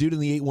 Like this dude in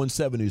the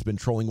 817 who's been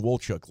trolling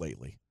Wolchuk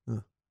lately. Huh.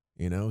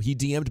 He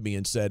DM'd me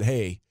and said,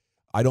 "Hey,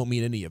 I don't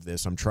mean any of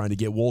this. I'm trying to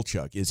get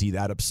Wolchuk. Is he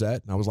that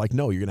upset?" And I was like,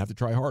 "No, you're going to have to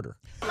try harder."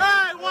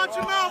 Hey, watch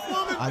your mouth,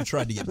 woman. I've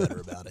tried to get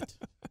better about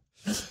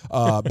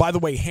it. By the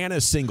way,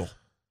 Hannah's single.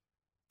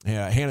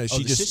 Yeah, Hannah.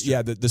 She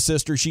the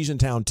sister. She's in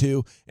town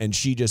too, and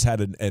she just had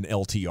an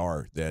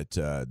LTR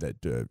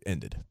that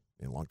ended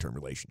in a long-term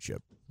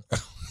relationship.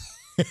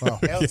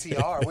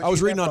 LTR. I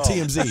was reading on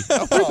TMZ.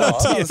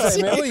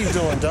 Man, what are you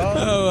doing, dog?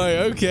 Oh,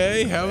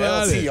 okay. How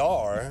about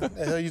LTR? What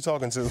the hell are you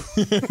talking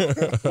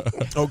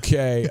to?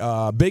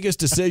 Okay. Biggest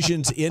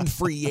decisions in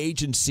free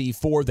agency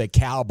for the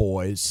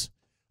Cowboys.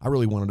 I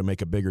really wanted to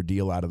make a bigger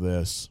deal out of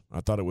this.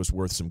 I thought it was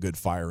worth some good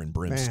fire and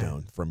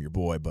brimstone from your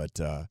boy, but.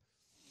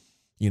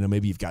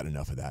 Maybe you've got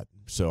enough of that.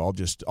 So I'll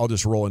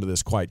just roll into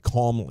this quite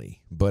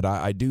calmly. But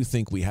I do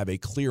think we have a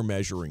clear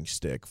measuring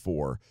stick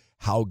for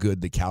how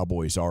good the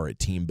Cowboys are at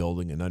team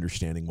building and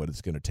understanding what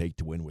it's going to take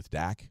to win with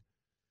Dak.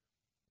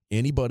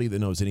 Anybody that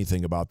knows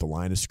anything about the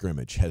line of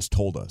scrimmage has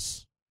told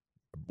us,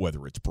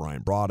 whether it's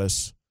Brian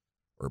Broaddus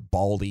or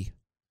Baldy,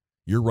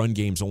 your run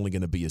game's only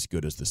going to be as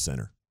good as the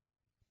center.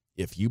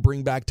 If you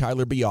bring back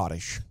Tyler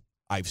Biadasz,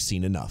 I've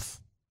seen enough.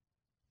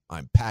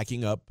 I'm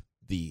packing up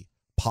the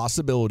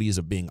possibilities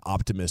of being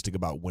optimistic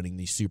about winning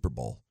the Super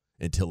Bowl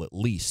until at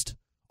least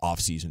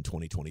offseason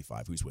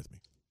 2025. Who's with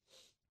me?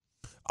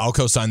 I'll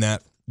co-sign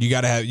that. You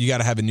gotta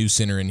have a new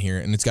center in here,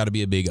 and it's got to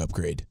be a big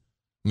upgrade.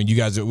 I mean, you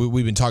guys,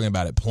 we've been talking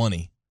about it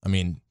plenty. I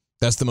mean,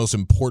 that's the most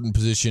important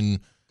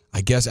position,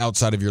 I guess,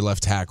 outside of your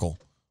left tackle.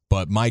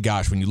 But my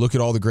gosh, when you look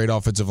at all the great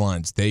offensive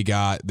lines, they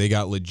got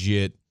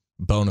legit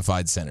bona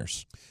fide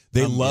centers.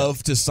 They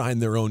love to sign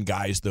their own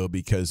guys, though,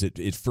 because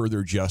it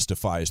further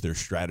justifies their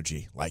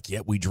strategy. Like,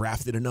 we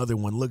drafted another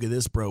one. Look at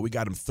this, bro. We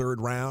got him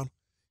third round.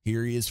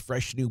 Here he is,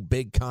 fresh new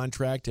big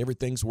contract.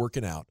 Everything's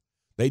working out.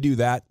 They do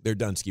that. They're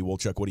done. Ski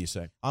Wolchuk, what do you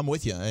say? I'm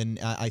with you, and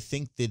I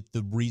think that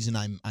the reason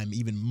I'm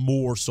even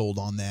more sold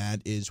on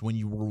that is when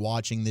you were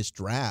watching this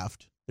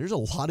draft, there's a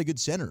lot of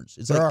good centers.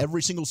 It's like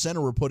every single center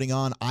we're putting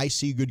on, I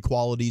see good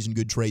qualities and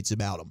good traits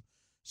about them.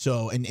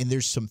 So, and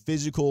there's some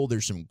physical,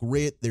 there's some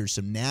grit, there's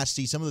some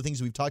nasty. Some of the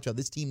things we've talked about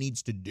this team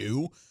needs to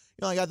do.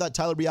 Like I thought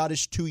Tyler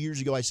Biadasz 2 years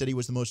ago, I said he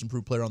was the most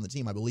improved player on the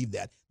team. I believe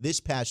that. This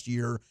past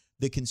year,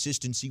 the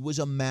consistency was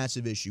a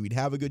massive issue. He'd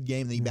have a good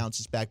game, then he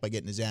bounces back by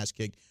getting his ass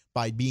kicked,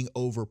 by being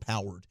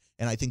overpowered.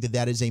 And I think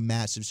that is a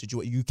massive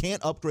situation. You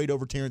can't upgrade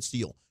over Terrence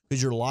Steele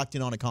because you're locked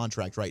in on a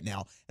contract right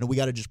now. And we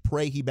got to just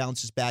pray he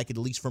bounces back, at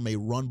least from a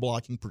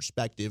run-blocking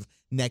perspective,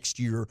 next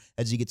year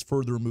as he gets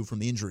further removed from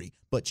the injury.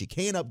 But you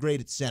can't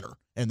upgrade at center,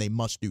 and they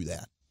must do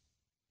that.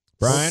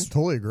 Brian?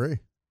 Totally agree.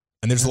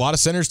 And there's a lot of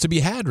centers to be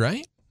had,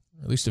 right?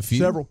 Or at least a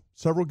few.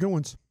 Several good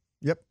ones.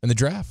 Yep. In the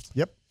draft.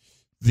 Yep.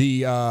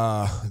 The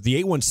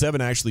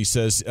 817 actually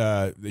says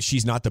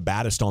she's not the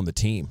baddest on the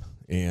team.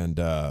 And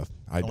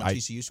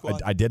TCU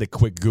squad? I did a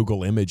quick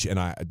Google image, and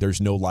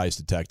there's no lies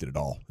detected at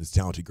all. It's a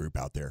talented group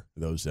out there,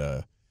 those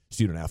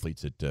student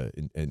athletes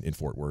in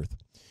Fort Worth.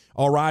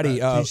 All righty.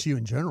 TCU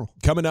in general.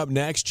 Coming up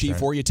next, Chief,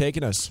 where are you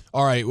taking us?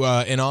 All right.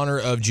 In honor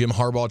of Jim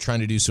Harbaugh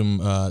trying to do some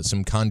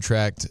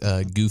contract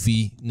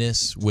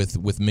goofiness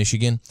with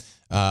Michigan,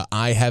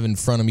 I have in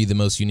front of me the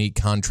most unique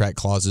contract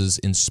clauses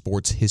in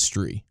sports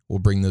history. We'll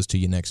bring those to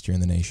you next year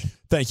in the Nation.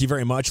 Thank you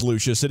very much,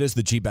 Lucius. It is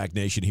the G-Back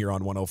Nation here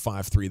on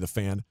 105.3 The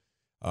Fan.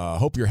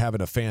 Hope you're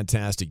having a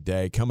fantastic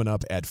day. Coming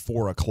up at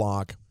 4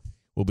 o'clock,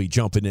 we'll be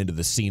jumping into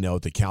the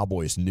C-Note, the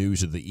Cowboys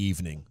news of the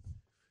evening.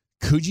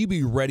 Could you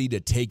be ready to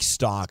take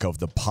stock of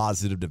the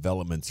positive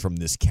developments from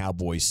this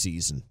Cowboys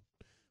season?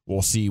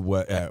 We'll see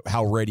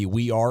how ready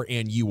we are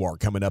and you are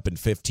coming up in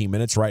 15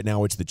 minutes. Right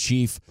now, it's the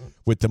Chief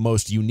with the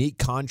most unique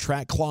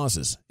contract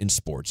clauses in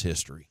sports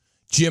history.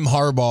 Jim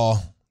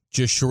Harbaugh,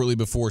 just shortly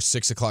before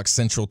 6 o'clock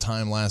Central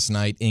Time last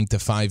night, inked a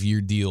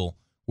 5-year deal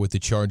with the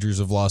Chargers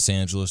of Los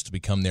Angeles to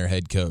become their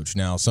head coach.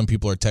 Now, some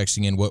people are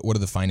texting in, what are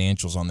the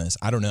financials on this?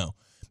 I don't know.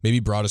 Maybe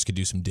Broadus could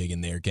do some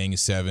digging there. Gang of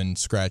 7,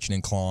 scratching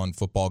and clawing,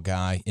 football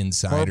guy,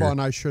 insider. Harbaugh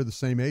and I share the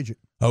same agent.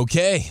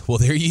 Okay, well,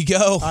 there you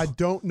go. I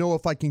don't know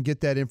if I can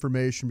get that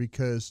information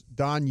because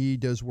Don Yee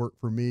does work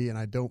for me, and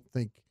I don't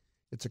think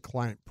it's a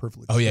client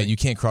privilege. Oh, yeah, you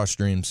can't cross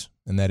streams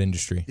in that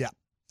industry. Yeah.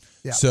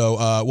 Yeah.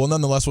 So,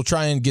 nonetheless, we'll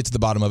try and get to the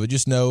bottom of it.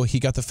 Just know he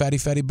got the fatty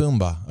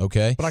boomba,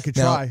 okay? But I could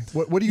try.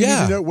 What do you need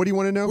to know? What do you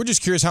want to know? We're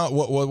just curious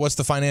what's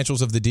the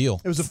financials of the deal.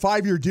 It was a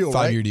 5-year deal,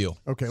 5-year deal.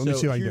 Okay, let me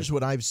see how you here's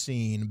what I've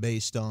seen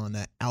based on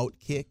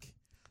Outkick.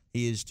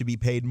 He is to be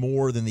paid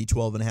more than the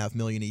 $12.5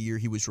 million a year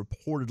he was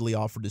reportedly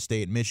offered to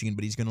stay at Michigan,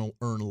 but he's going to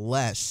earn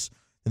less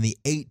than the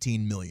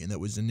 $18 million that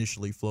was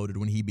initially floated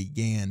when he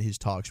began his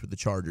talks with the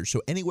Chargers. So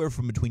anywhere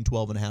from between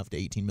 $12.5 to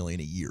 $18 million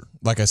a year.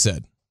 Like I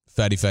said,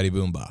 fatty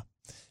boomba.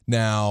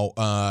 Now,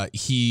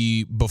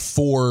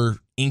 before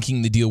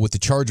inking the deal with the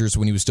Chargers,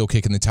 when he was still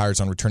kicking the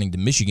tires on returning to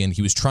Michigan,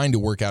 he was trying to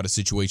work out a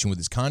situation with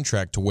his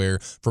contract to where,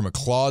 from a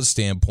clause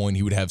standpoint,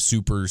 he would have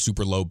super,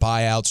 super low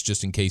buyouts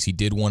just in case he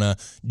did want to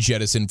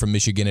jettison from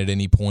Michigan at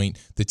any point.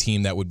 The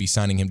team that would be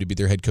signing him to be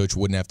their head coach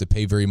wouldn't have to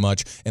pay very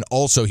much. And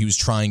also, he was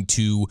trying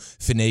to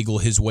finagle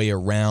his way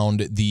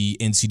around the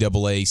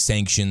NCAA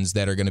sanctions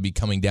that are going to be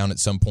coming down at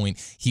some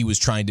point. He was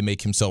trying to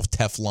make himself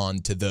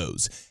Teflon to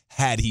those.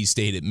 Had he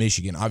stayed at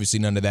Michigan. Obviously,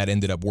 none of that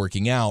ended up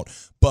working out.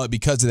 But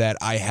because of that,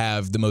 I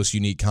have the most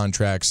unique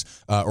contracts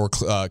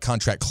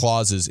contract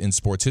clauses in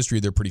sports history.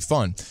 They're pretty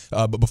fun.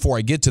 But before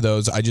I get to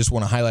those, I just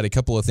want to highlight a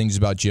couple of things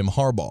about Jim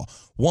Harbaugh.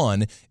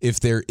 One, if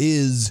there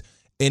is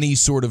any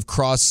sort of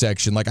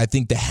cross-section, like I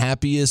think the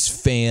happiest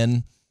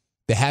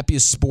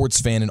sports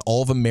fan in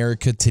all of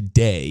America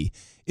today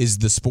is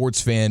the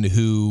sports fan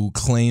who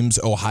claims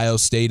Ohio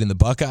State and the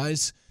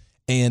Buckeyes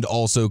and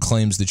also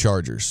claims the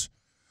Chargers.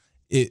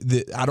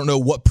 I don't know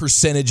what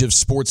percentage of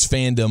sports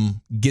fandom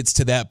gets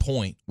to that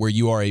point where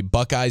you are a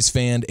Buckeyes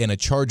fan and a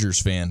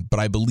Chargers fan, but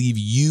I believe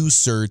you,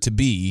 sir, to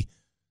be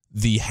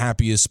the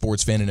happiest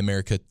sports fan in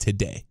America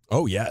today.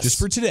 Oh, yes. Just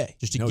for today.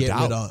 Just to get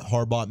rid of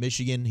Harbaugh at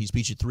Michigan. He's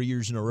beat you 3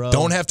 years in a row.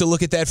 Don't have to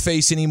look at that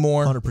face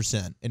anymore.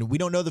 100%. And we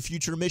don't know the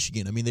future of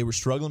Michigan. I mean, they were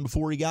struggling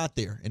before he got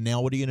there. And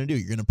now what are you going to do?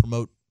 You're going to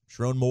promote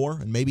Sharon Moore,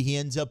 and maybe he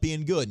ends up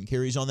being good and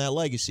carries on that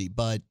legacy.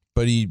 But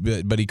he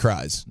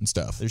cries and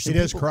stuff. He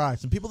does cry.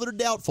 Some people that are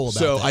doubtful about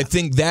so that. I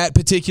think that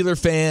particular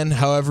fan,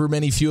 however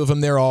many few of them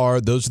there are,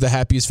 those are the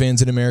happiest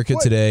fans in America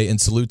today. And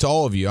salute to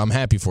all of you. I'm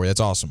happy for you. That's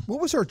awesome. What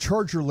was our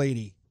Charger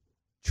lady?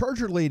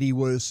 Charger lady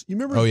was, you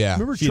remember? Oh, yeah.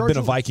 Remember She'd been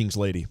a Vikings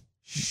lady.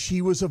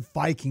 She was a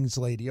Vikings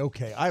lady.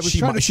 Okay.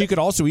 She could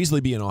also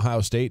easily be an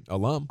Ohio State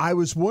alum. I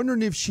was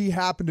wondering if she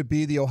happened to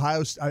be the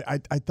Ohio State.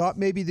 I thought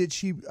maybe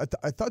that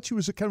I thought she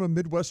was a kind of a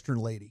Midwestern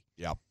lady.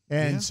 Yeah.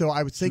 And so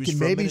I was thinking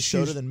maybe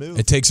she's.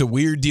 It takes a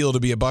weird deal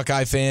to be a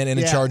Buckeye fan and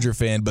a Charger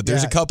fan, but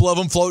there's a couple of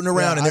them floating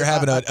around, and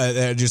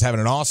they're just having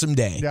an awesome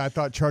day. Yeah, I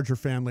thought Charger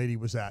fan lady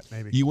was that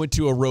maybe. You went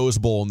to a Rose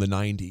Bowl in the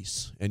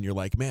 90s, and you're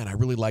like, man, I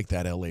really like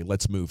that L.A.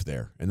 Let's move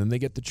there. And then they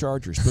get the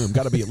Chargers. Boom.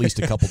 Got to be at least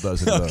a couple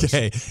dozen of those.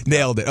 Okay,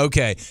 nailed it.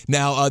 Okay.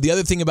 Now, the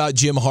other thing about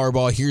Jim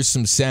Harbaugh, here's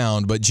some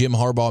sound, but Jim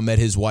Harbaugh met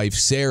his wife,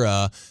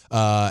 Sarah,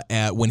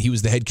 when he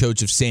was the head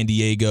coach of San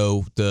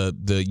Diego,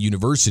 the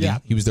university. Yeah.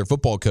 He was their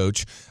football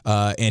coach,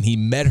 and he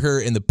met her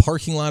in the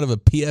parking lot of a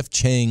P.F.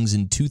 Chang's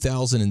in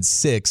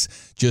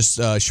 2006,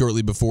 just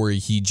shortly before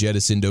he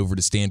jettisoned over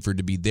to Stanford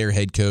to be their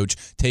head coach.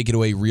 Take it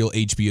away, Real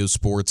HBO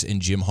Sports and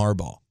Jim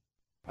Harbaugh.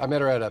 I met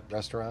her at a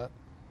restaurant,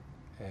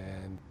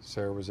 and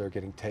Sarah was there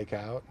getting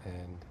takeout,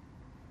 and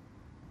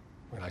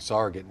when I saw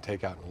her getting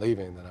takeout and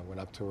leaving, then I went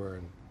up to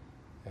her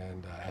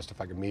and asked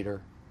if I could meet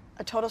her.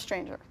 A total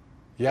stranger?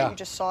 Yeah. That you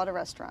just saw at a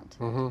restaurant?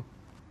 Mm-hmm.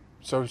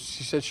 So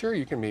she said, sure,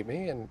 you can meet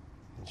me, and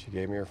she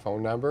gave me her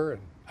phone number,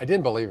 and I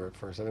didn't believe her at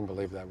first. I didn't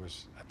believe I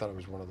thought it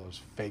was one of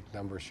those fake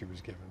numbers she was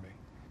giving me.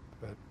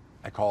 But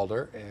I called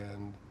her,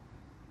 and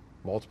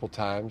multiple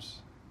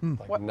times,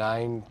 like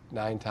nine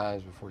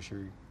times before she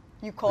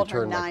You called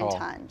her returned my 9 call.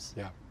 times?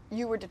 Yeah.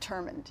 You were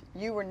determined.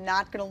 You were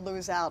not going to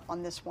lose out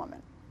on this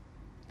woman.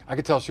 I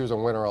could tell she was a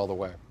winner all the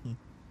way.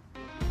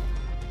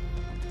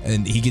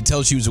 And he could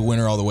tell she was a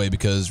winner all the way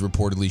because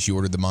reportedly she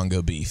ordered the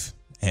Mongo beef.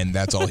 And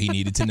that's all he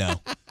needed to know.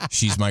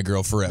 She's my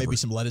girl forever. Maybe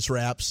some lettuce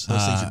wraps.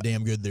 Those things are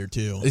damn good there,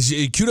 too.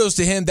 Kudos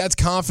to him. That's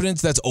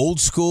confidence. That's old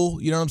school.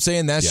 You know what I'm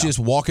saying? That's just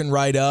walking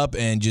right up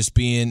and just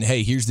being,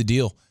 hey, here's the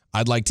deal.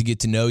 I'd like to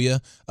get to know you.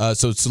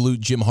 So salute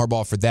Jim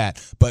Harbaugh for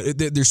that. But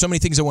there's so many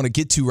things I want to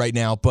get to right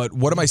now. But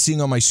what am I seeing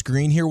on my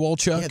screen here,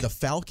 Walchuk? Yeah, the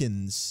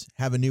Falcons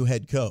have a new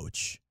head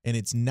coach, and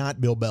it's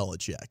not Bill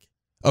Belichick.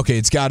 Okay,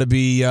 it's got to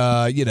be,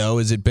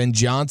 is it Ben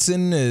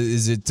Johnson?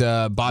 Is it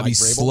Bobby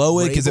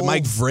Slowick? Is it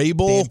Mike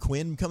Vrabel? Dan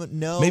Quinn coming?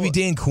 No. Maybe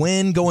Dan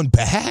Quinn going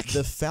back?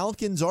 The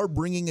Falcons are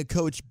bringing a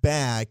coach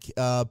back,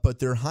 but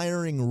they're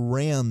hiring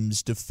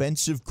Rams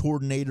defensive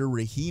coordinator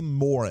Raheem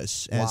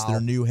Morris as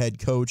their new head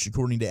coach,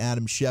 according to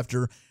Adam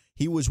Schefter.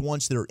 He was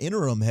once their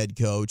interim head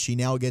coach. He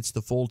now gets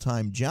the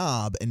full-time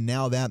job, and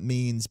now that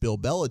means Bill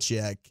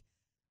Belichick.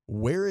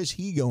 Where is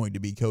he going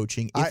to be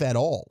coaching, if at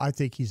all? I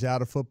think he's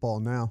out of football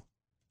now.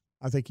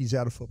 I think he's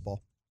out of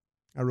football.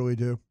 I really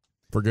do.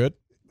 For good?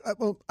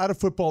 Well, out of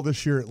football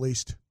this year at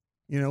least.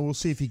 We'll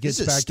see if he gets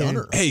back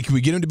in. Hey, can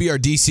we get him to be our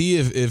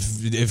DC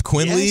if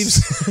Quinn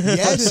leaves?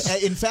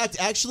 Yes. In fact,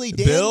 actually,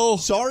 Dan,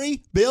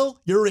 Bill,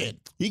 you're in.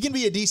 He can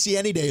be a DC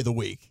any day of the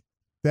week.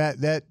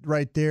 That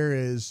right there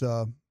is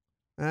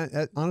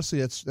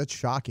honestly that's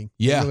shocking.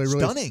 Yeah, really,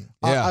 stunning.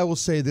 Yeah. I will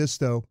say this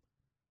though.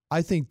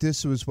 I think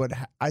this is what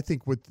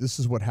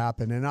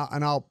happened, and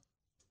I'll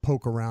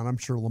poke around. I'm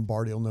sure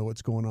Lombardi will know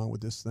what's going on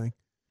with this thing.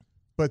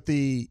 But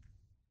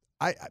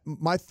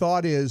my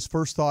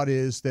first thought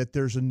is that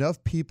there's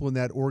enough people in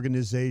that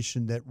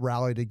organization that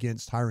rallied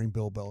against hiring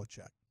Bill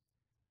Belichick,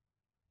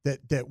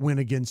 that went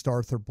against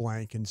Arthur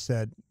Blank and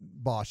said,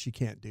 "Boss, you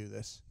can't do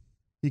this.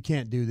 You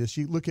can't do this.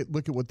 You look at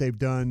what they've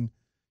done.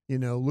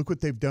 Look what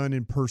they've done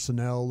in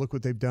personnel. Look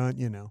what they've done.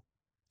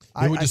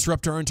 It would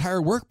disrupt our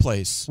entire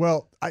workplace.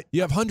 Well,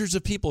 you have hundreds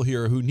of people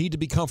here who need to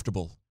be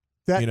comfortable.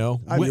 Your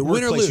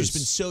win or lose. Has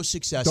been so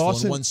successful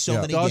Dawson, and won so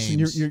many Dawson,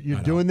 games.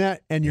 You're doing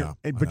that, and you're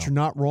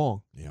not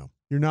wrong. Yeah,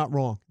 you're not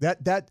wrong.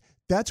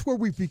 That's where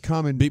we've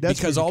become.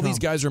 Because all these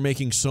guys are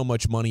making so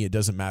much money, it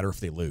doesn't matter if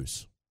they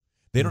lose.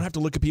 They don't have to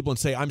look at people and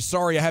say, "I'm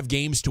sorry, I have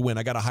games to win.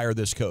 I got to hire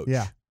this coach."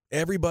 Yeah,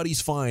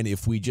 everybody's fine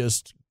if we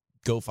just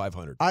go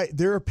 500.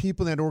 There are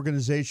people in that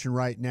organization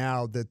right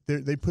now that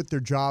they put their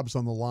jobs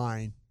on the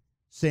line,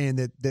 saying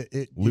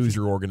that lose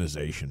your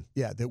organization.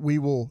 Yeah, that we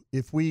will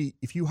if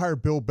you hire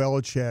Bill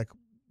Belichick,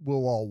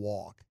 we'll all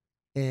walk.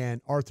 And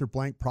Arthur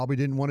Blank probably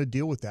didn't want to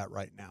deal with that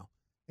right now.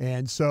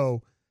 And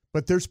so,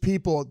 but there's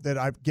people that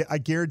I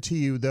guarantee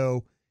you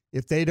though,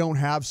 if they don't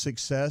have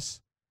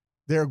success,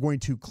 they're going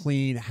to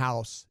clean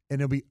house,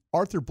 and it'll be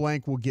Arthur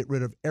Blank will get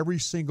rid of every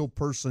single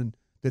person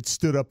that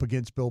stood up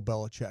against Bill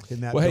Belichick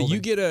in that. Well,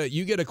 building. Hey,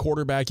 you get a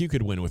quarterback, you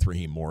could win with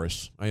Raheem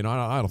Morris. I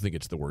don't think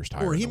it's the worst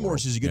hire. Well, Raheem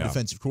Morris is a good Yeah.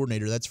 defensive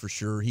coordinator, that's for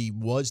sure. He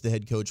was the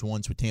head coach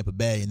once with Tampa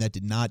Bay, and that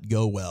did not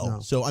go well. No.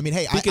 So, I mean,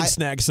 hey, He can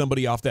snag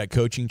somebody off that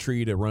coaching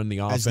tree to run the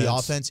offense. as the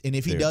offense, and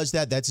if he does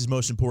that, that's his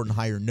most important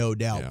hire, no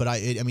doubt. Yeah. But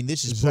I mean,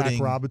 this is Zach putting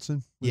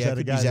Robinson. Was yeah, that it a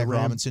could guy be Zach that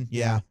ran? Robinson.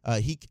 Yeah,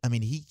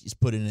 he is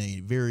put in a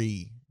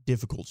very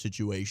difficult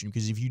situation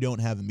because if you don't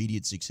have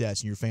immediate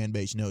success and your fan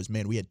base knows,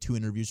 man, we had 2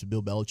 interviews with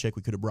Bill Belichick,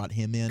 we could have brought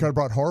him in. Could have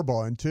brought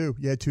Harbaugh in too.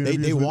 Yeah, 2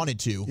 interviews. They wanted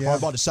to. Yeah.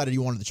 Harbaugh decided he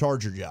wanted the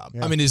Charger job.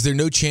 Yeah. I mean, is there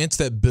no chance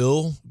that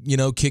Bill,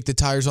 kicked the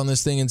tires on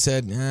this thing and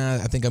said,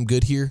 I think I'm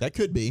good here? That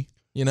could be.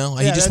 He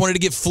just wanted to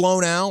get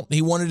flown out.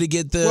 He wanted to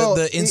get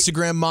the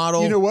Instagram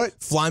model. You know what?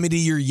 Fly me to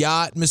your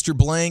yacht, Mr.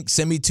 Blank.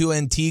 Send me to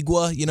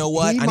Antigua. You know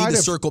what? I need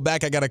to circle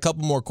back. I got a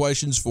couple more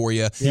questions for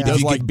you. He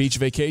does like beach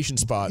vacation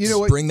spots. You know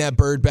what? Bring that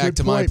bird back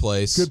to my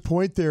place. Good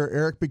point there,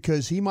 Eric,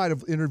 because he might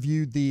have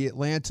interviewed the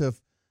Atlanta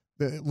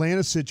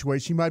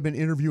situation. He might have been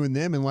interviewing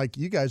them and like,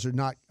 you guys are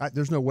not,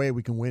 there's no way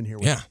we can win here.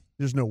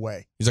 There's no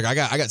way. He's like,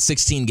 I got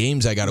 16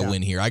 games I got to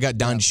win here. I got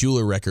Don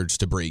Shula records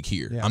to break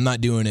here. Yeah. I'm not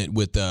doing it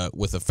with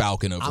a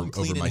Falcon over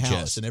my house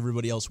chest. and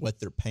everybody else wet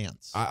their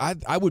pants.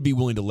 I would be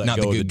willing to let Not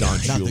go the of the good Don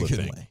guy. Not the Shula good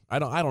thing. way. I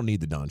don't need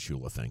the Don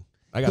Shula thing.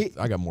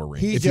 I got more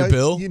rings. If you're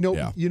Bill? You know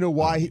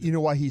why I don't you know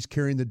why he's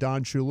carrying the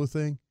Don Shula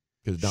thing?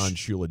 Because Don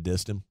Shula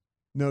dissed him.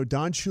 No,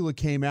 Don Shula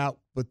came out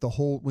with the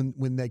whole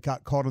when they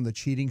got caught on the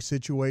cheating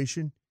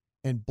situation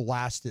and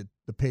blasted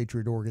the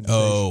Patriot organization.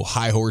 Oh,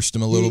 high horsed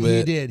him a little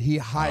bit. He did. He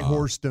high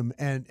horsed him,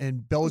 and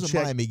was a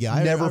Miami Belichick guy.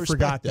 I never respect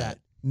forgot that.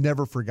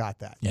 Never forgot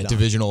that. Yeah,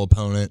 divisional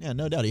opponent. Yeah,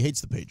 no doubt. He hates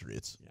the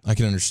Patriots. I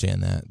can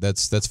understand that.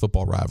 That's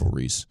football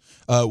rivalries.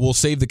 We'll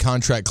save the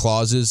contract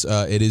clauses.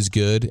 It is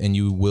good, and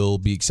you will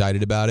be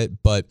excited about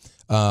it. But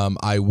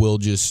I will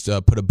just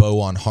put a bow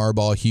on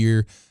Harbaugh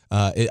here.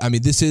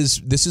 This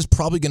is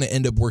probably going to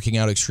end up working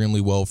out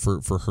extremely well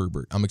for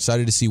Herbert. I'm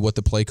excited to see what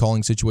the play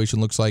calling situation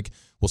looks like.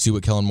 We'll see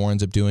what Kellen Moore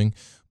ends up doing.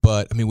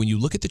 But, I mean, when you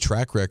look at the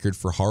track record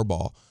for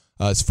Harbaugh,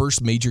 his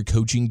first major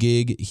coaching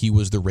gig, he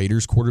was the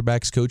Raiders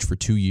quarterbacks coach for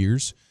 2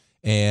 years,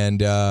 and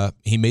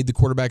he made the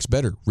quarterbacks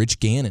better. Rich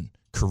Gannon,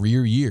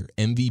 career year,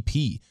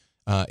 MVP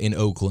in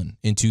Oakland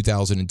in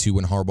 2002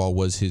 when Harbaugh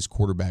was his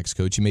quarterbacks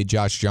coach. He made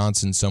Josh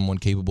Johnson someone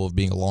capable of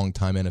being a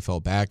long-time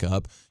NFL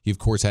backup. He, of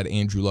course, had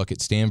Andrew Luck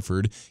at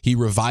Stanford. He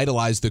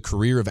revitalized the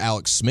career of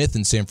Alex Smith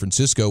in San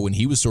Francisco when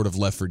he was sort of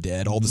left for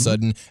dead. All of a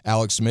sudden,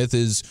 Alex Smith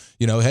is,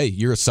 hey,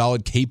 you're a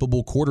solid,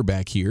 capable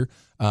quarterback here.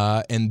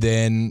 And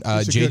then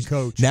He's a good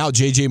coach. Now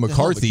J.J.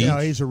 McCarthy. No,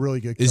 he's a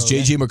really good coach. Is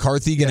J.J.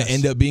 McCarthy going to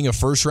end up being a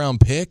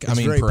first-round pick? It's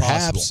very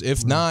perhaps. possible.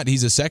 If not,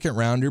 he's a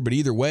second-rounder. But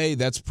either way,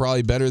 that's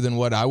probably better than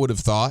what I would have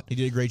thought. He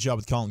did a great job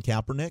with Colin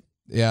Kaepernick.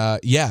 Yeah,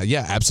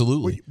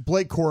 absolutely.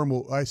 Blake Corum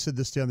will. I said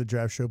this on the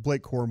draft show.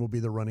 Blake Corum will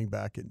be the running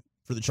back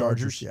for the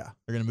Chargers. Yeah.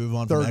 They're going to move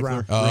on Third from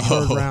round. Eckler.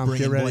 Third round. Bring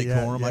Get in ready. Blake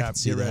Corum. I can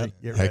see get that. ready.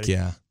 Get Heck ready.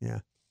 yeah. Yeah.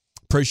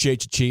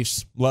 Appreciate you,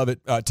 Chiefs. Love it.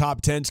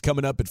 Top 10's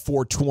coming up at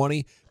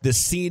 4:20. The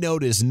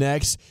C-Note is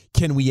next.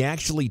 Can we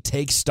actually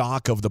take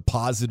stock of the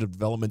positive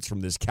developments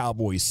from this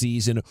Cowboys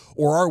season,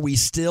 or are we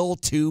still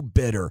too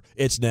bitter?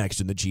 It's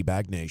next in the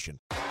G-Bag Nation.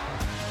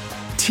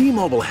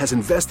 T-Mobile has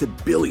invested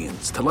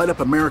billions to light up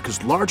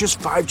America's largest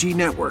 5G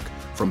network,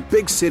 from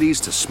big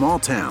cities to small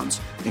towns,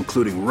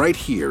 including right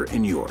here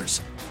in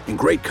yours. And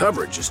great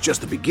coverage is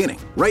just the beginning.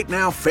 Right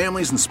now,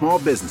 families and small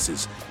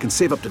businesses can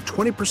save up to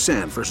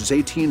 20% versus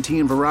AT&T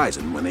and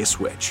Verizon when they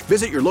switch.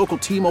 Visit your local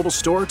T-Mobile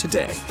store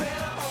today.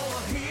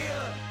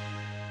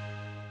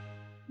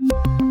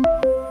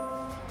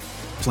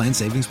 Plan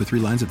savings with 3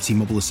 lines of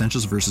T-Mobile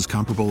Essentials versus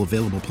comparable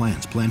available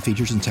plans. Plan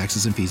features and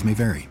taxes and fees may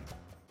vary.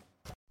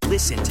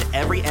 Listen to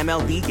every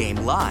MLB game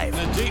live.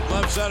 In the deep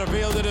left center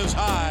field, it is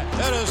high,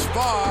 it is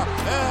far,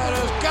 it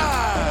is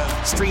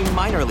gone. Stream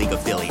minor league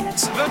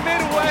affiliates. The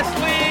Midwest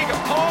League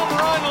home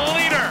run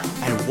leader.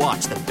 And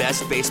watch the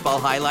best baseball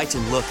highlights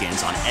and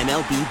look-ins on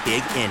MLB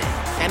Big Inning.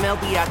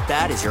 MLB At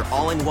Bat is your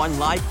all-in-one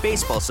live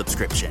baseball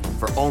subscription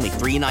for only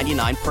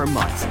 $3.99 per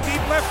month.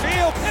 Deep left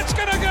field, it's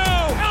gonna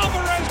go.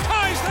 Alvarez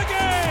ties the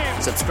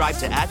game. Subscribe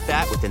to At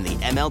Bat within the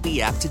MLB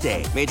app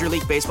today. Major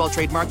League Baseball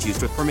trademarks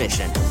used with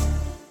permission.